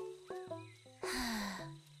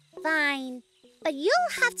 Fine. But you'll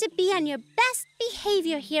have to be on your best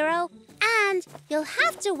behavior, Hero. And you'll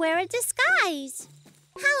have to wear a disguise.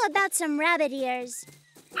 How about some rabbit ears?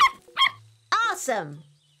 Awesome.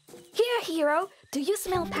 Here, Hero. Do you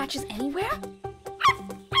smell Patches anywhere?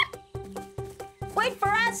 Wait for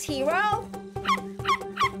us, Hero.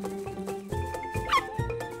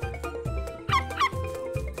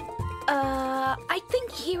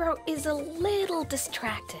 Hero is a little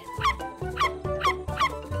distracted.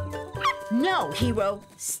 No, Hero,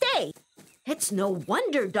 stay. It's no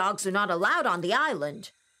wonder dogs are not allowed on the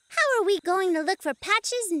island. How are we going to look for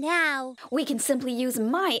Patches now? We can simply use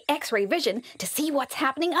my X-ray vision to see what's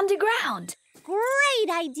happening underground. Great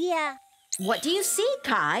idea! What do you see,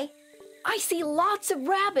 Kai? I see lots of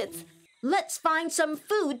rabbits. Let's find some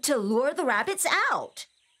food to lure the rabbits out.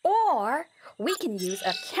 Or we can use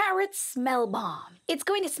a carrot smell bomb. It's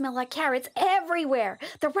going to smell like carrots everywhere.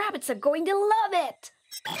 The rabbits are going to love it.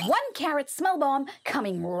 1 carrot smell bomb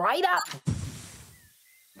coming right up.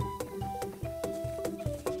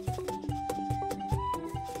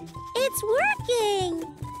 It's working!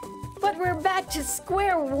 But we're back to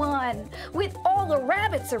square one. With all the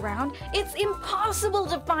rabbits around, it's impossible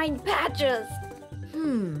to find Patches.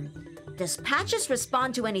 Does Patches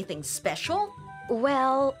respond to anything special?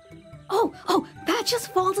 Well, Patches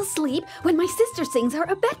falls asleep when my sister sings her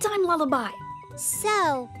a bedtime lullaby.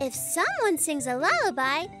 So, if someone sings a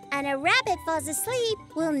lullaby and a rabbit falls asleep,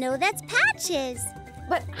 we'll know that's Patches.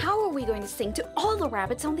 But how are we going to sing to all the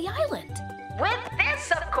rabbits on the island? With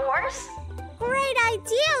this, of course. Great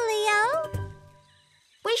idea, Leo!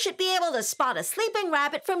 We should be able to spot a sleeping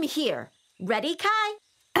rabbit from here. Ready, Kai?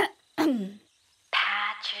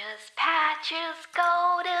 Patches, Patches,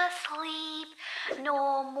 go to sleep.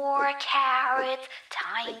 No more carrots,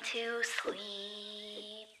 time to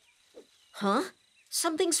sleep. Huh?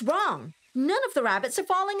 Something's wrong. None of the rabbits are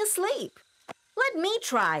falling asleep. Let me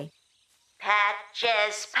try.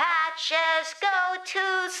 Patches, Patches, go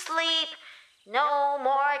to sleep. No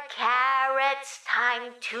more carrots,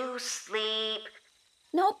 time to sleep.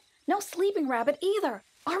 Nope, no sleeping rabbit either.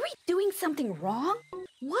 Are we doing something wrong?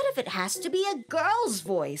 What if it has to be a girl's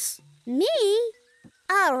voice? Me?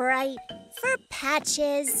 All right, for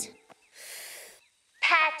Patches.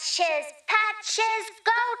 Patches, Patches,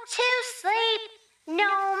 go to sleep.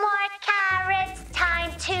 No more carrots,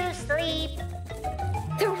 time to sleep.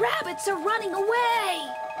 The rabbits are running away.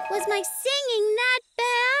 Was my singing that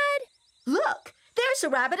bad? Look, there's a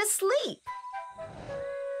rabbit asleep.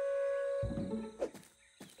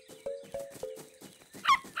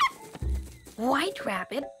 White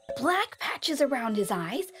rabbit, black patches around his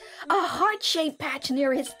eyes, a heart-shaped patch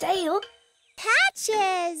near his tail.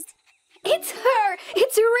 Patches! It's her!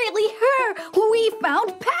 It's really her! We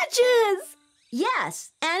found Patches!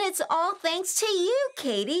 Yes, and it's all thanks to you,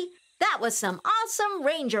 Katie. That was some awesome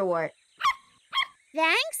ranger work.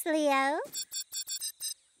 Thanks, Leo.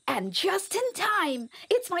 And just in time,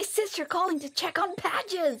 it's my sister calling to check on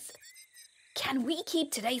Patches. Can we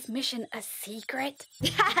keep today's mission a secret?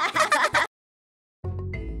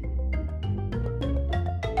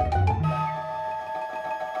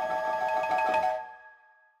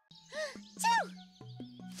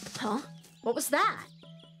 Huh? What was that?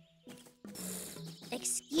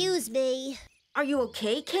 Excuse me. Are you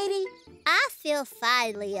okay, Katie? I feel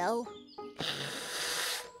fine, Leo.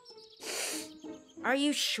 Are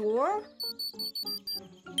you sure?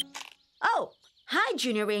 Oh, hi,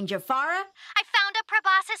 Junior Ranger Farah. I found a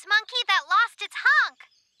proboscis monkey that lost its honk.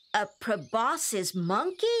 A proboscis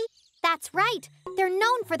monkey? That's right. They're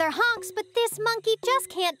known for their honks, but this monkey just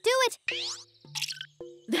can't do it.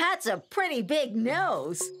 That's a pretty big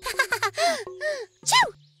nose.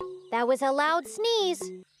 Choo! That was a loud sneeze.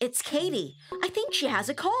 It's Katie. I think she has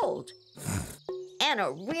a cold. And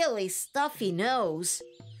a really stuffy nose.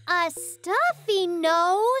 A stuffy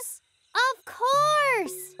nose? Of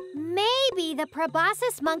course! Maybe the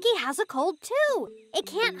proboscis monkey has a cold too. It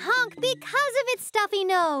can't honk because of its stuffy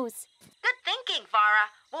nose. Good thinking,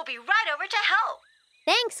 Farah. We'll be right over to help.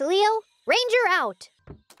 Thanks, Leo. Ranger out.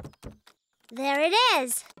 There it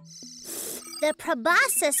is. The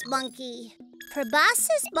proboscis monkey.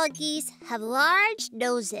 Proboscis monkeys have large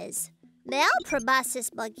noses. Male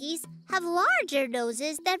proboscis monkeys have larger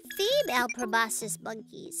noses than female proboscis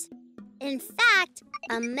monkeys. In fact,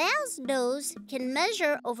 a male's nose can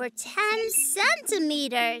measure over 10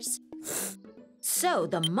 centimeters. So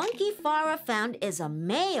the monkey Farah found is a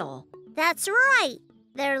male. That's right.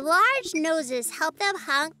 Their large noses help them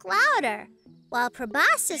honk louder. While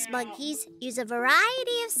proboscis monkeys use a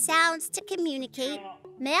variety of sounds to communicate,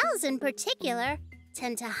 males in particular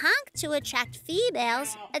tend to honk to attract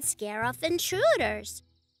females and scare off intruders.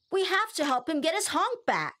 We have to help him get his honk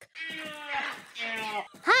back.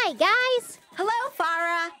 Hi, guys. Hello,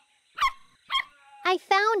 Farah. I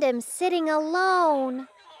found him sitting alone.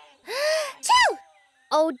 Choo!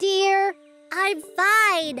 Oh, dear. I'm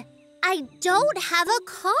fine. I don't have a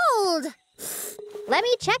cold. Let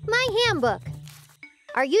me check my handbook.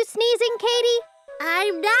 Are you sneezing, Katie?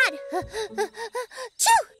 I'm not.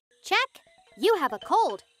 Choo! Check. You have a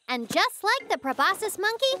cold, and just like the proboscis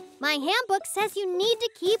monkey, my handbook says you need to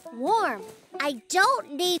keep warm. I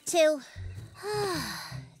don't need to.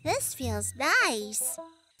 This feels nice.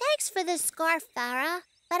 Thanks for the scarf, Farah.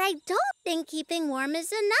 But I don't think keeping warm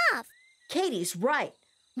is enough. Katie's right.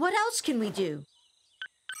 What else can we do?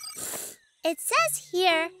 It says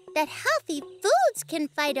here that healthy foods can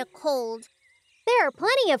fight a cold. There are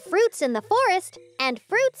plenty of fruits in the forest, and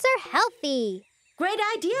fruits are healthy. Great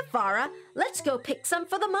idea, Farah. Let's go pick some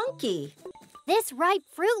for the monkey. This ripe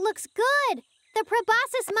fruit looks good. The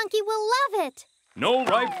proboscis monkey will love it. No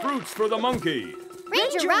ripe fruits for the monkey.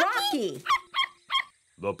 Ranger Rocky!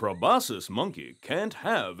 The proboscis monkey can't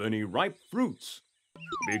have any ripe fruits.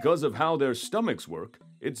 Because of how their stomachs work,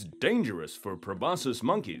 it's dangerous for proboscis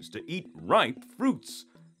monkeys to eat ripe fruits.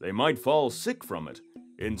 They might fall sick from it.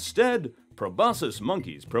 Instead, proboscis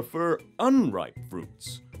monkeys prefer unripe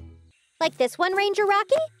fruits. Like this one, Ranger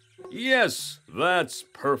Rocky? Yes, that's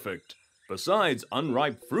perfect. Besides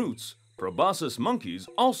unripe fruits, proboscis monkeys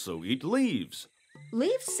also eat leaves.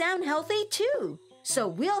 Leaves sound healthy too. So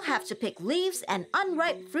we'll have to pick leaves and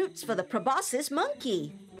unripe fruits for the proboscis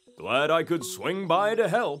monkey. Glad I could swing by to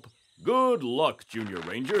help. Good luck, Junior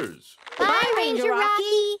Rangers. Bye, Ranger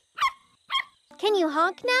Rocky. Can you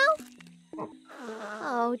honk now?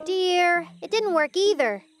 Oh, dear. It didn't work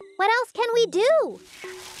either. What else can we do?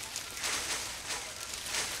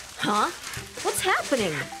 Huh? What's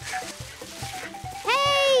happening?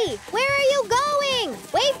 Hey! Where are you going?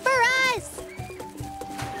 Wait for us!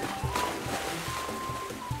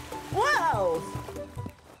 Whoa!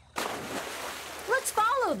 Let's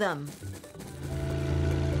follow them.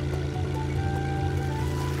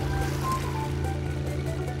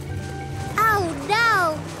 Oh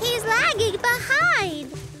no! He's lagging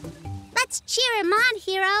behind! Let's cheer him on,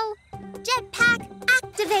 hero! Jetpack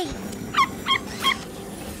activate!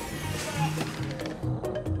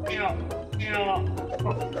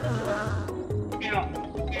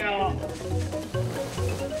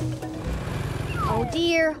 Oh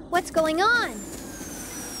dear, what's going on?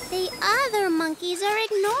 The other monkeys are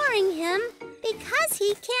ignoring him because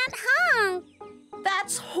he can't honk.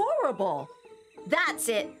 That's horrible. That's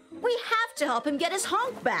it. We have to help him get his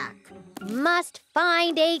honk back. Must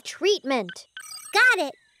find a treatment. Got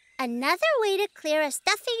it! Another way to clear a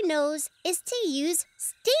stuffy nose is to use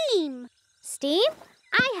steam. Steam?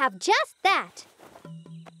 I have just that.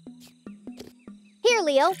 Here,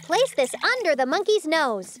 Leo, place this under the monkey's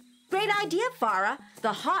nose. Great idea, Farah.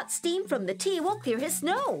 The hot steam from the tea will clear his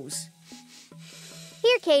nose.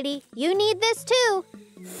 Here, Katie, you need this too.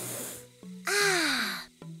 Ah!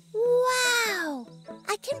 Wow!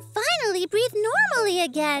 I can finally breathe normally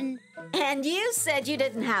again. And you said you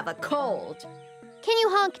didn't have a cold. Can you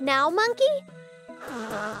honk now, monkey?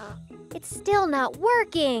 It's still not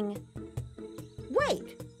working.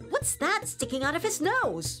 Wait, what's that sticking out of his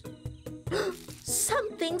nose?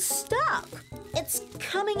 Something stuck. It's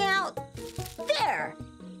coming out. There.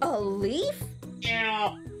 A leaf?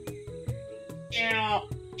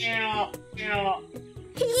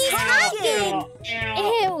 He's honking.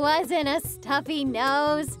 It wasn't a stuffy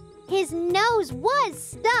nose. His nose was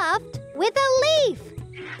stuffed with a leaf.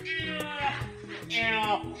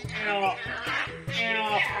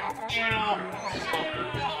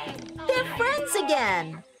 They're friends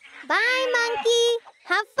again. Bye, monkey.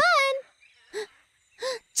 Have fun.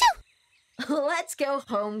 Let's go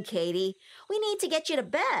home, Katie. We need to get you to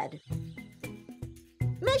bed.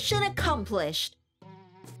 Mission accomplished.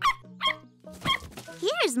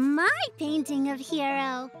 Here's my painting of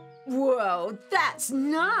Hero. Whoa, that's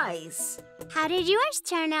nice. How did yours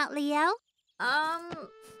turn out, Leo?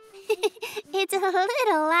 It's a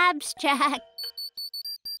little abstract.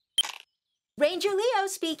 Ranger Leo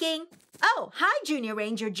speaking. Oh, hi, Junior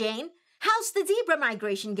Ranger Jane. How's the zebra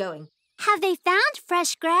migration going? Have they found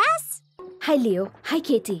fresh grass? Hi, Leo. Hi,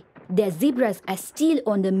 Katie. The zebras are still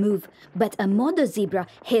on the move, but a mother zebra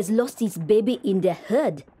has lost its baby in the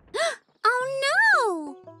herd. Oh,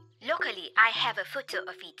 no! Luckily, I have a photo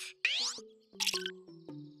of it.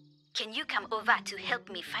 Can you come over to help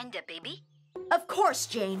me find the baby? Of course,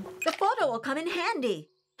 Jane. The photo will come in handy.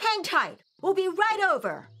 Hang tight. We'll be right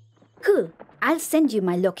over. Cool. I'll send you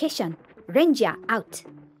my location. Ranger out.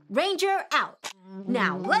 Ranger out.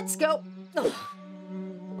 Now, let's go. Ugh.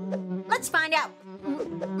 Let's find out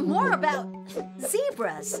more about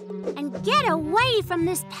zebras. And get away from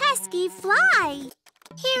this pesky fly.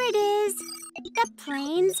 Here it is, the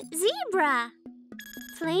plains zebra.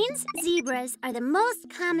 Plains zebras are the most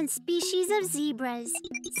common species of zebras.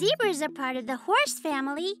 Zebras are part of the horse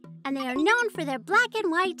family, and they are known for their black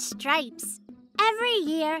and white stripes. Every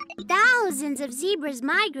year, thousands of zebras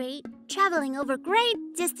migrate, traveling over great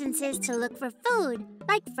distances to look for food,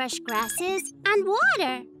 like fresh grasses and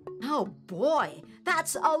water. Oh boy,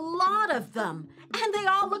 that's a lot of them. And they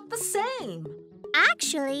all look the same.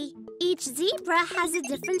 Actually, each zebra has a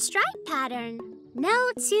different stripe pattern.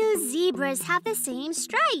 No two zebras have the same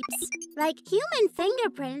stripes. Like human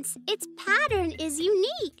fingerprints, its pattern is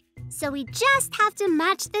unique. So we just have to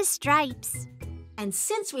match the stripes. And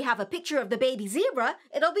since we have a picture of the baby zebra,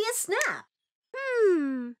 it'll be a snap.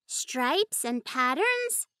 Stripes and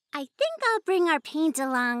patterns? I think I'll bring our paint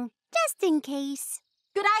along, just in case.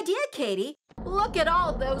 Good idea, Katie. Look at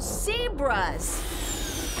all those zebras.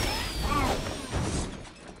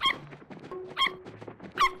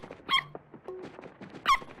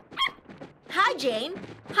 Hi, Jane.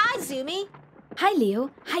 Hi, Zumi. Hi,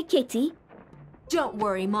 Leo. Hi, Katie. Don't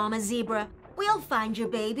worry, Mama Zebra. We'll find your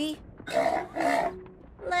baby.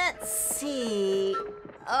 Let's see.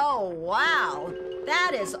 Oh, wow.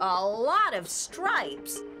 That is a lot of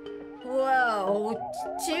stripes. Whoa,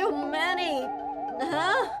 too many.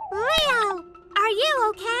 Huh? Leo, are you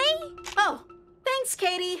okay? Oh, thanks,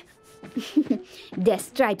 Katie. Their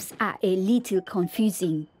stripes are a little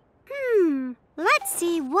confusing. Let's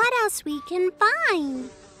see what else we can find.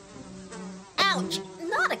 Ouch,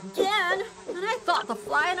 not again. And I thought the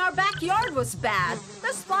fly in our backyard was bad.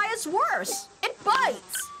 This fly is worse. It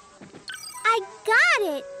bites. I got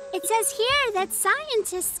it. It says here that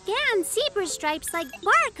scientists scan zebra stripes like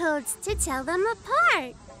barcodes to tell them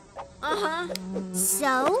apart.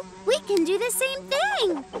 So, we can do the same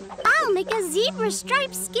thing. I'll make a zebra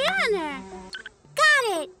stripe scanner.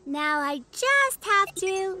 Got it. Now I just have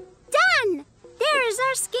to... Done! There's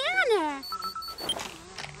our scanner.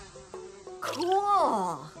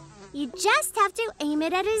 Cool. You just have to aim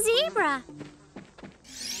it at a zebra.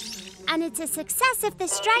 And it's a success if the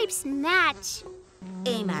stripes match.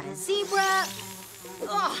 Aim at a zebra.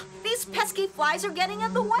 Ugh, these pesky flies are getting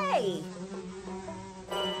in the way.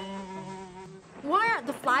 Why aren't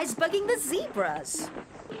the flies bugging the zebras?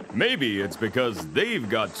 Maybe it's because they've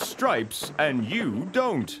got stripes and you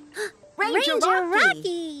don't. Ranger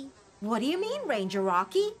Rocky! What do you mean, Ranger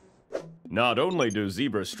Rocky? Not only do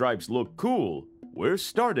zebra stripes look cool, we're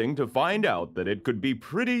starting to find out that it could be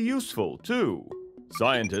pretty useful, too.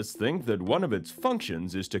 Scientists think that one of its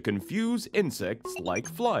functions is to confuse insects like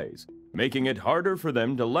flies, making it harder for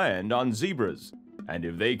them to land on zebras. And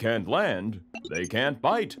if they can't land, they can't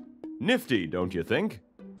bite. Nifty, don't you think?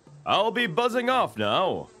 I'll be buzzing off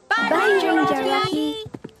now. Bye, Ranger Rocky.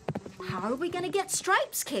 How are we gonna get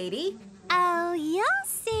stripes, Katie? Oh, you'll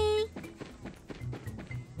see.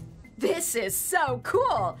 This is so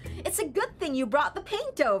cool. It's a good thing you brought the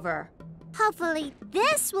paint over. Hopefully,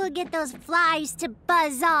 this will get those flies to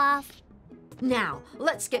buzz off. Now,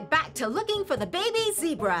 let's get back to looking for the baby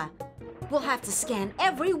zebra. We'll have to scan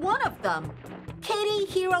every one of them. Katie,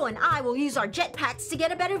 Hero, and I will use our jetpacks to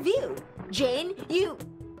get a better view. Jane, you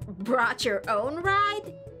brought your own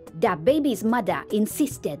ride? The baby's mother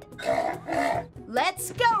insisted.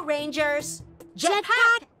 Let's go, Rangers!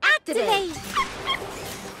 Jetpack activate!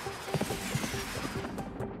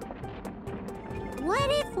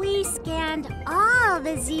 What if we scanned all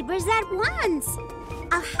the zebras at once?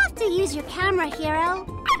 I'll have to use your camera, Hero.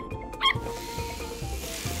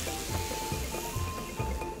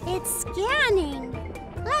 It's scanning.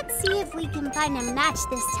 Let's see if we can find a match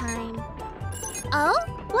this time. Oh,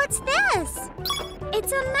 what's this?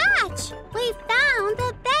 It's a match. We found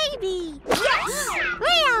the baby. Yes!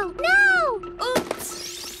 Leo, no! Oops!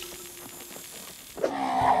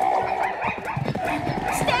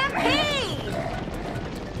 Stampede!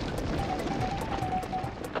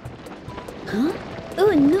 Huh?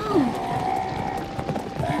 Oh no!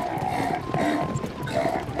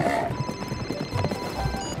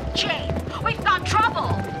 Jane, we've got trouble!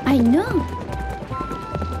 I know.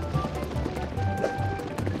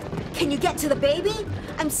 Can you get to the baby?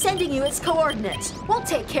 I'm sending you its coordinates. We'll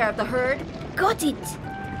take care of the herd. Got it.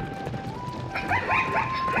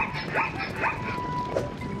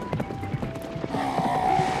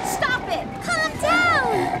 Stop it! Calm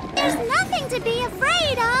down! There's nothing to be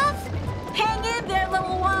afraid of. Hang in there,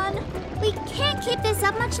 little one. We can't keep this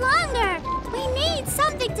up much longer. We need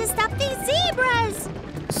something to stop these zebras.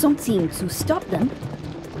 Something to stop them?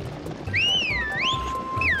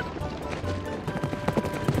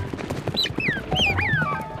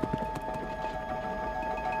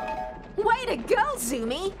 Way to go,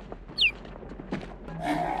 Zumi!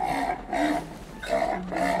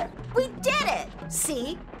 We did it!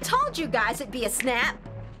 See? Told you guys it'd be a snap.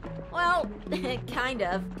 Well, kind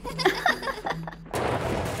of.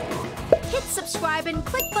 Hit subscribe and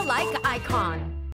click the like icon.